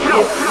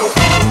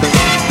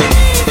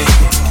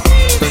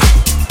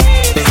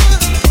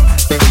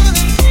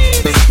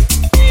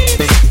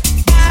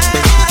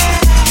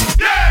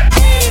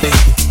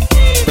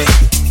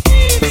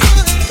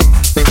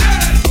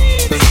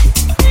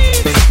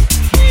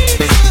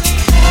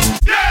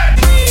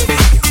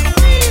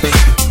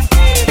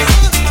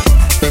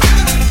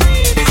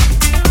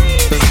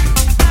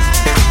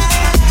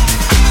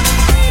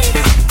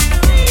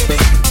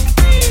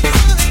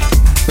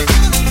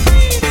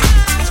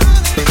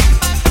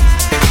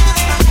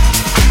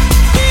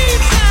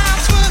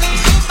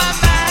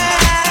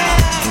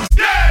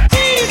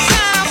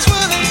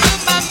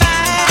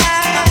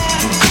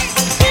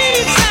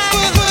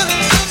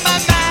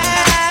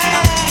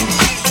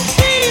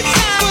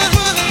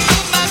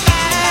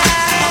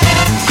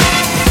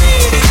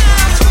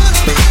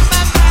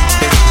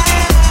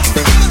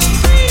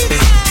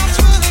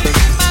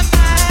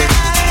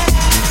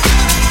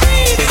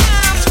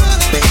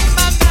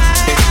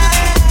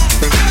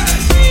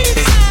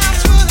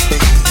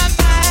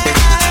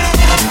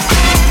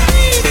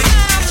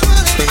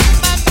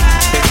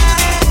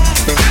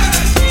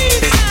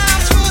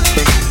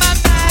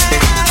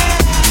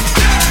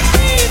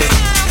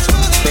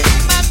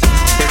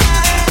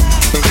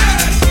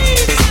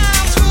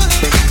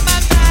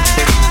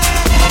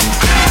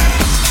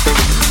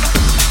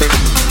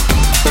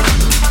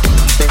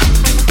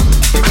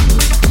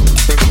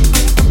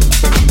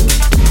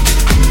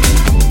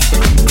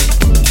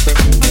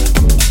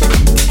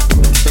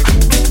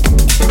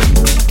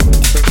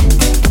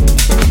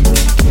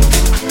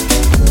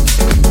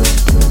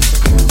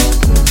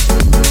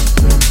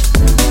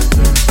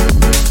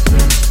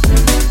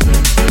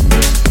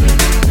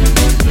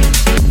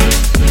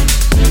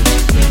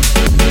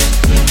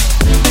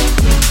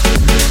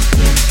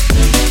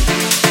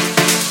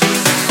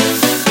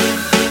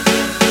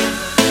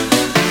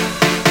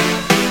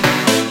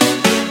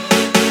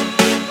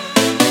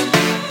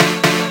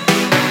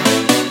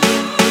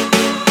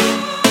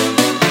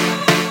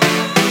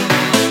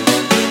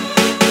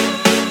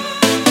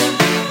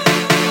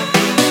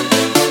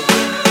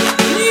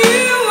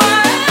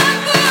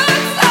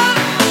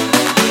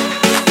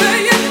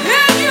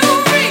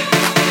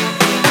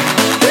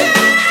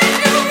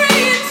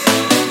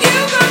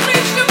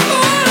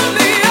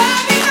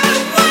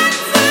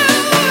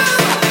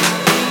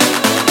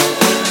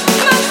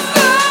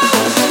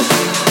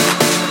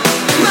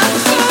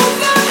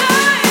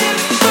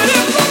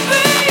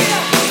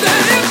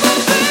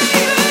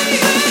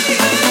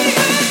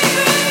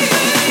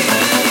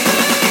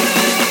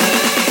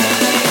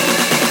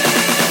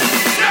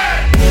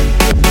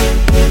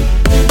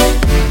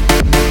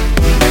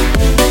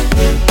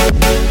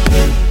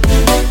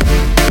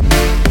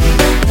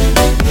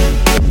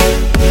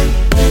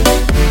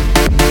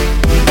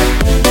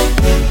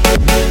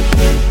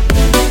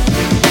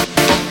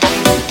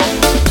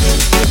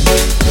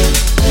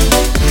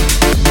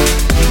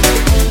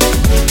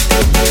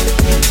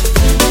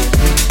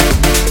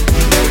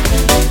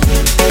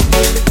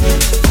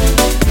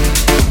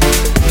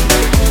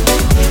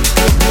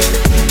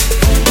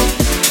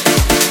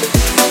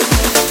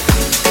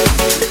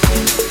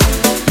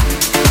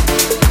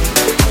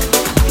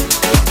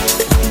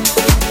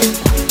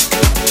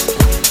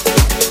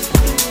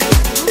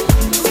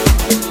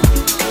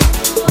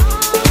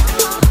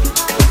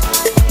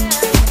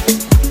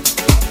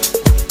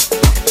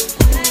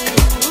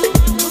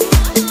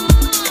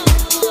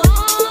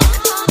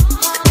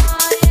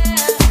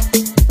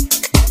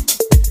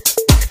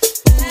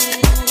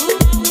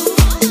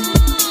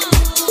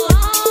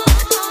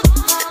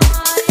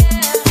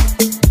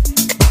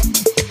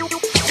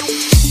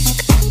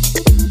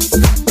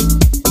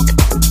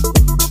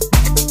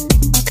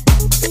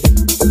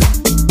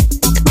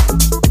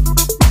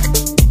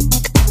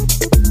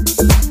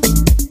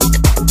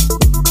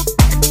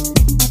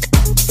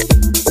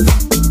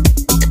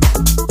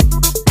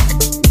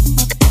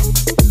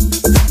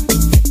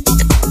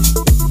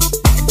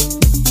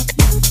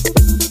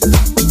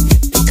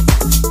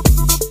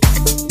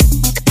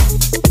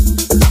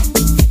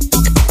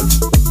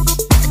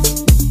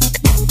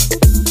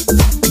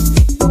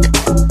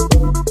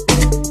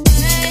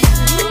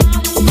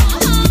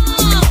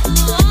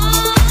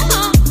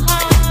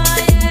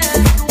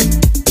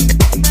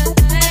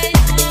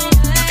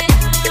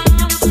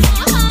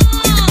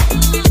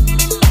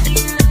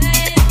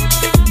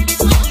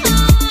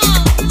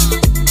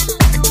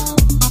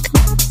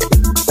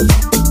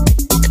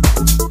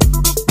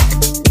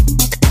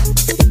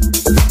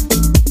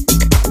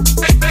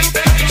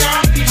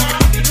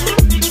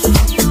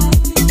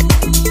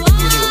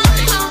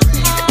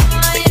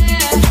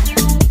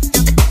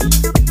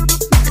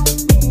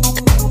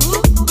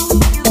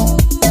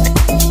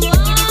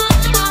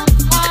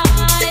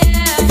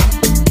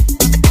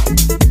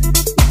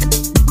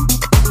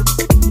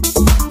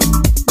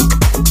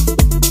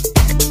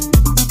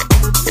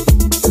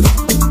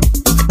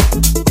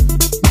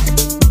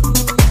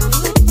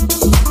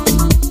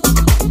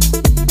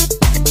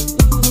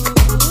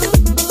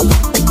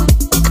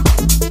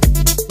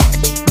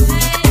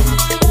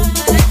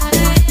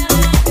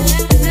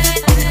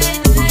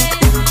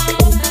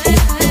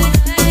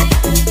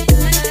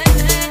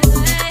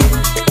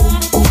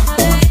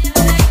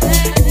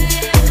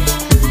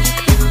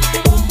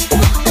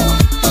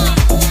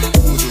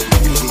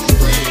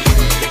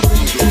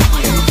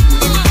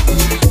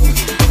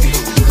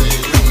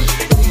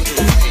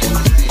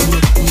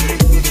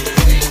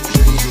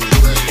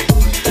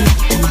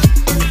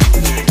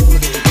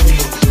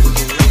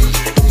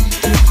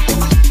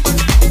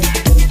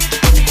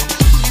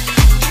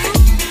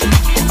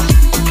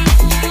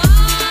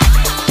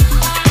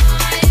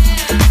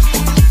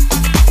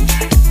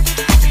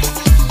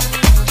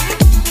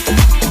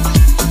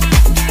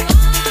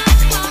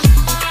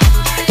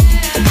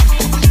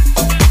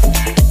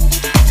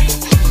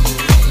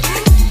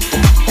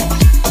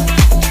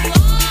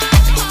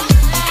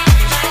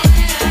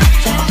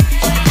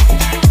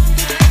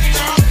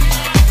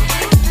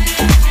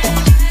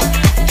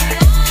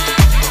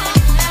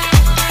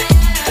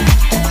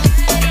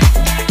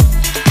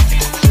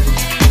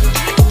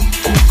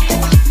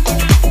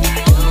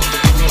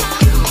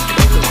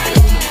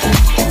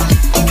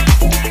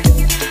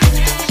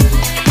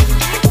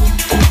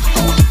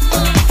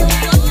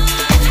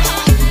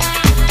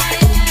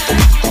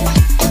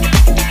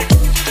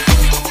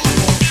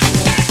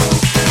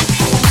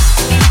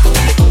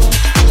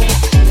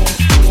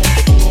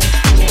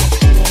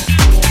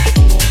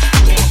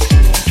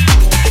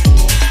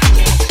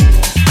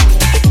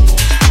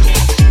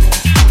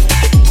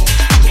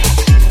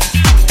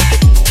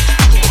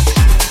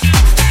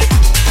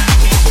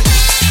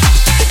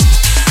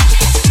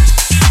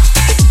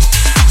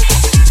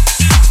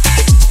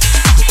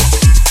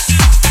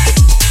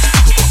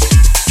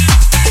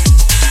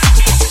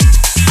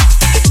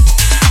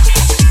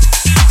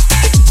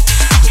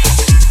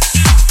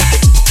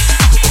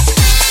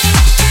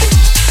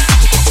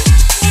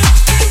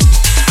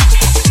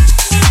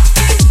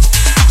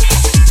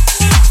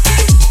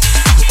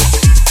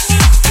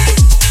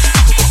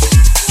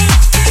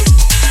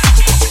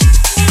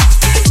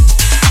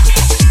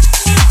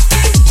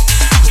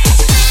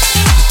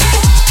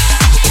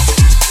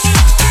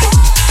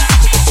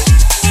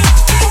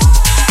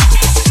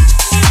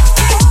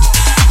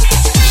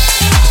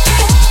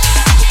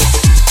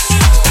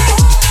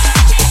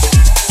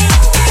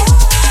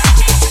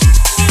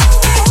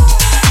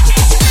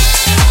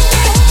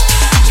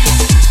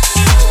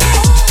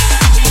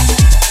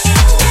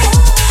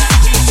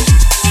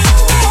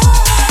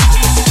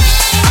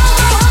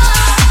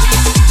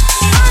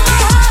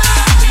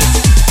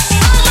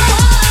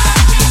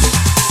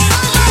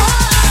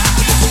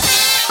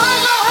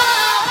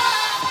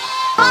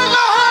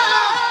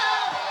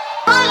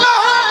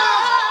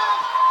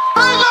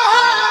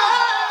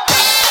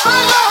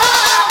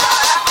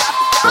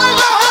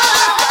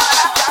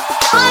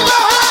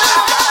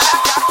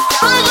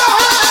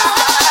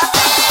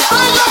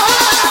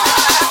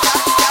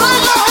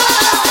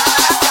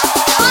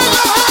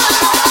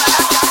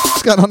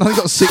 going on? I've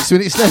only got 6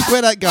 minutes left.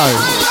 Where'd that go?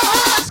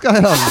 What's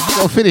going on? I've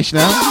got to finish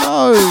now.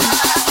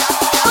 No.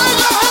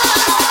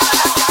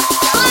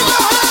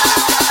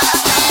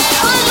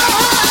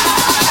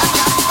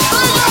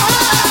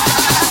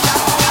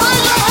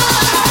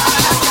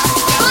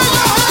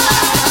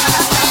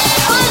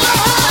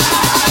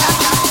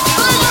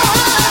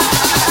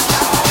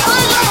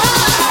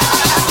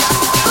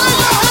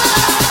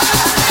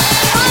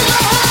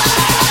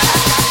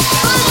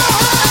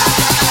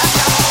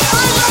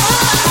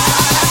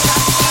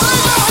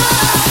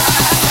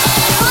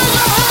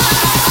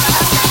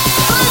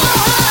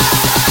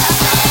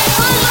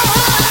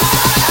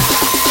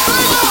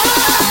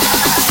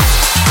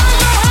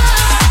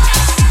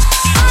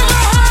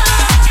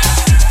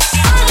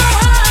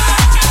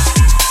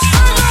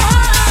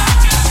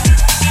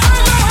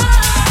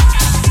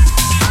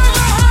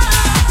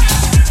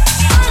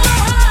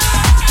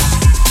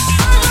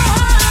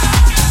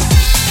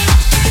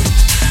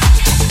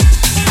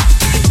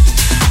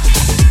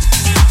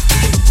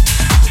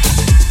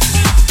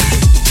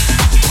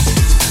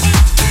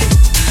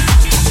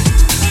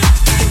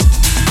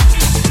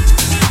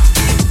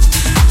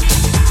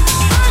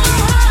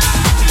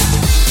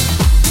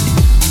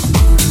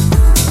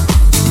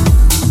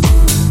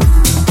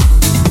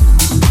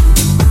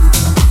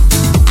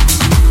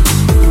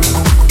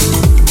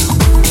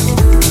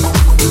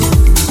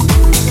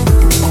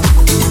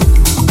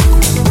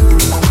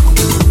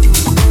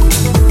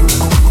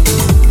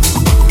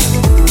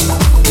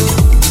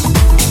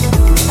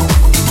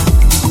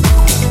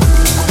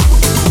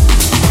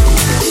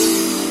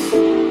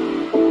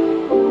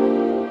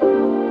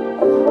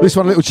 This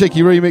one, a little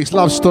cheeky remix,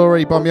 Love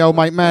Story by my old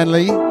mate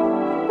Manly.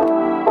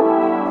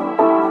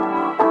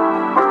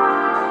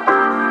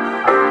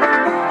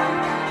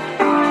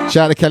 Shout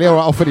out to Kelly. All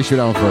right, I'll finish with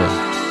that one for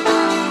you.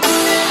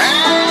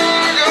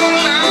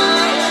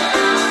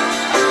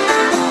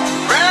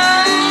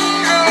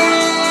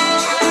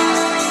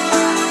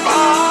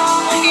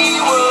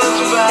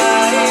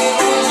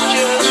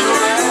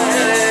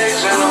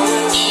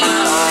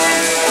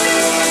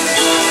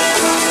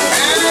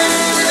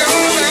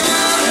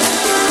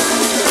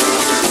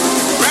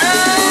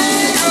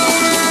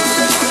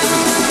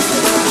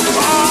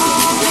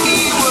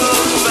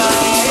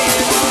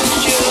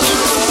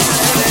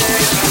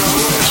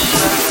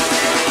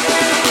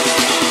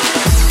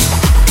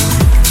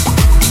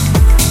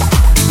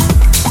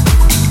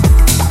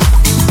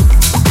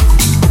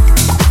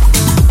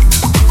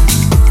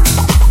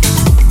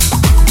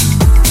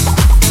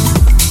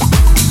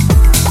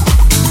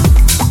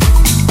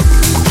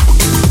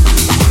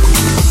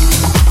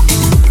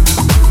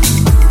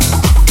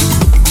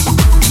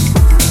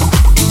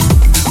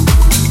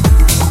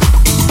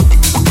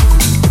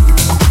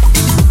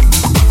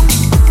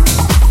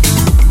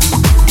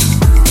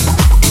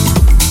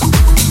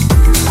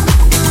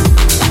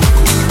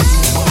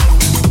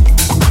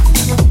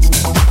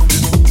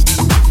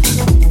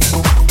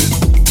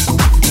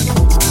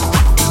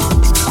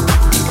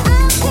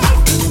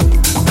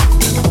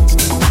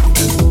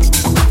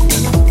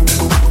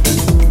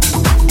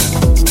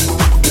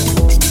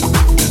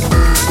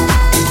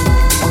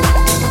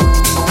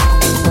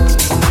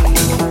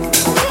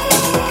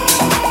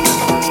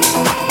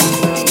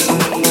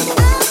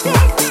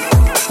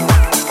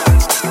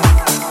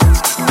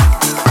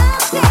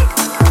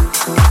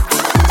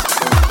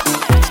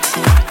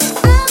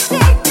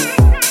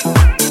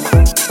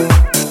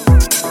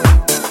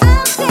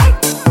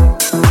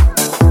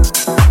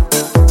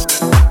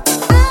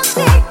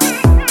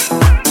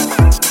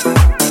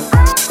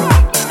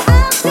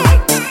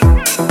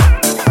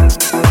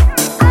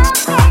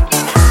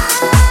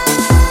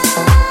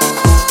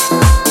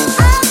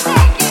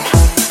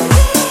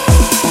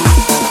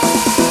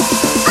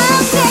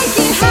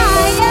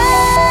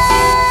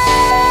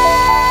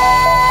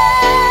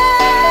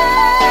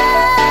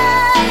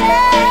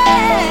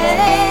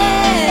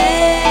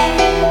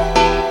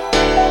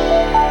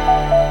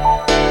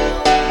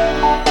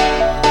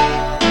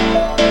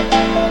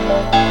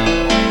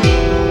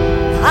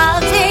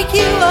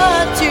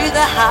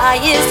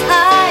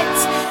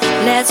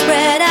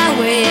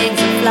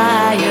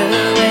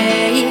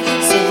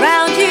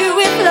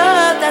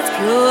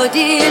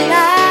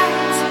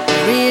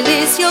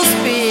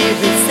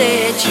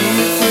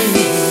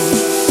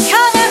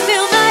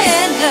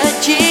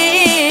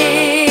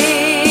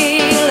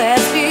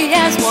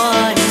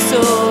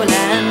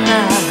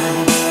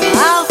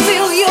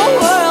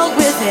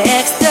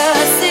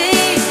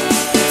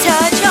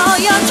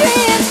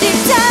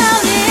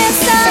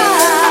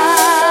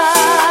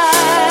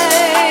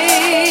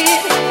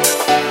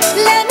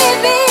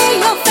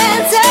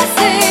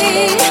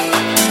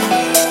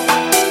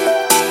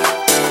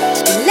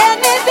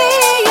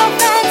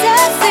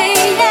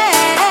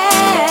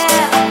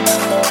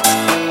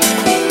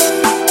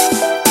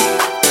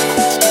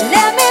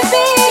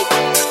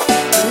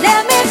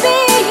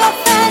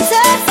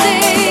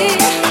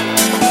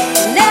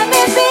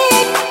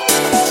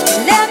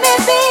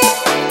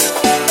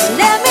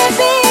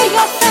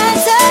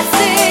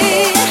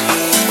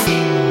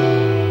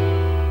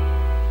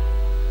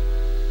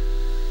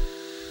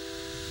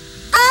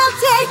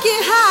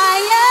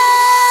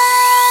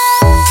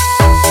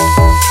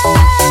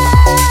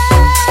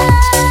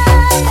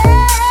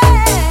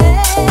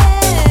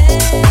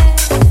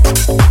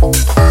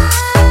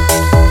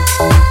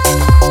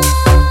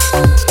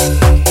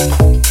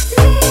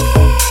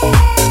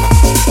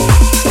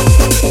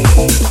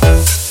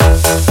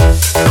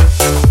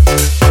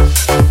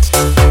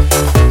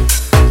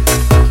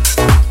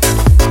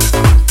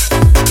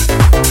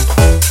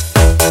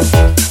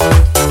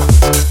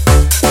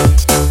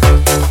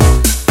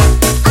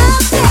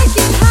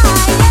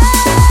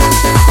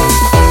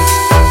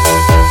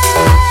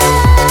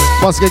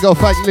 again, got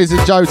to thank Liz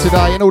and Joe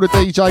today and all the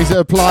DJs that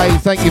are playing.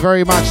 Thank you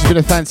very much. It's been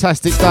a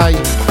fantastic day.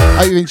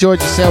 Hope you enjoyed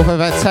yourself. Have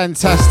a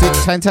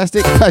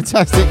fantastic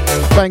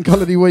bank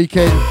holiday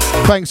weekend.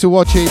 Thanks for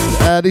watching.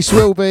 This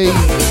will be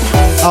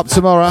up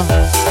tomorrow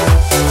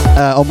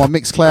on my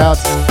Mixcloud,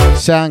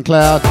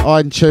 Soundcloud,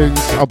 iTunes.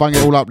 I'll bang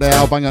it all up there.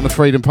 I'll bang it on the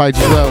Freedom page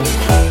as well.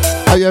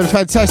 Hope you have a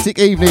fantastic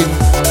evening.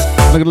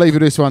 I'm going to leave you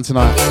this one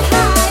tonight.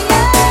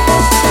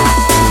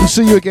 We'll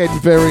see you again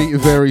very,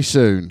 very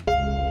soon.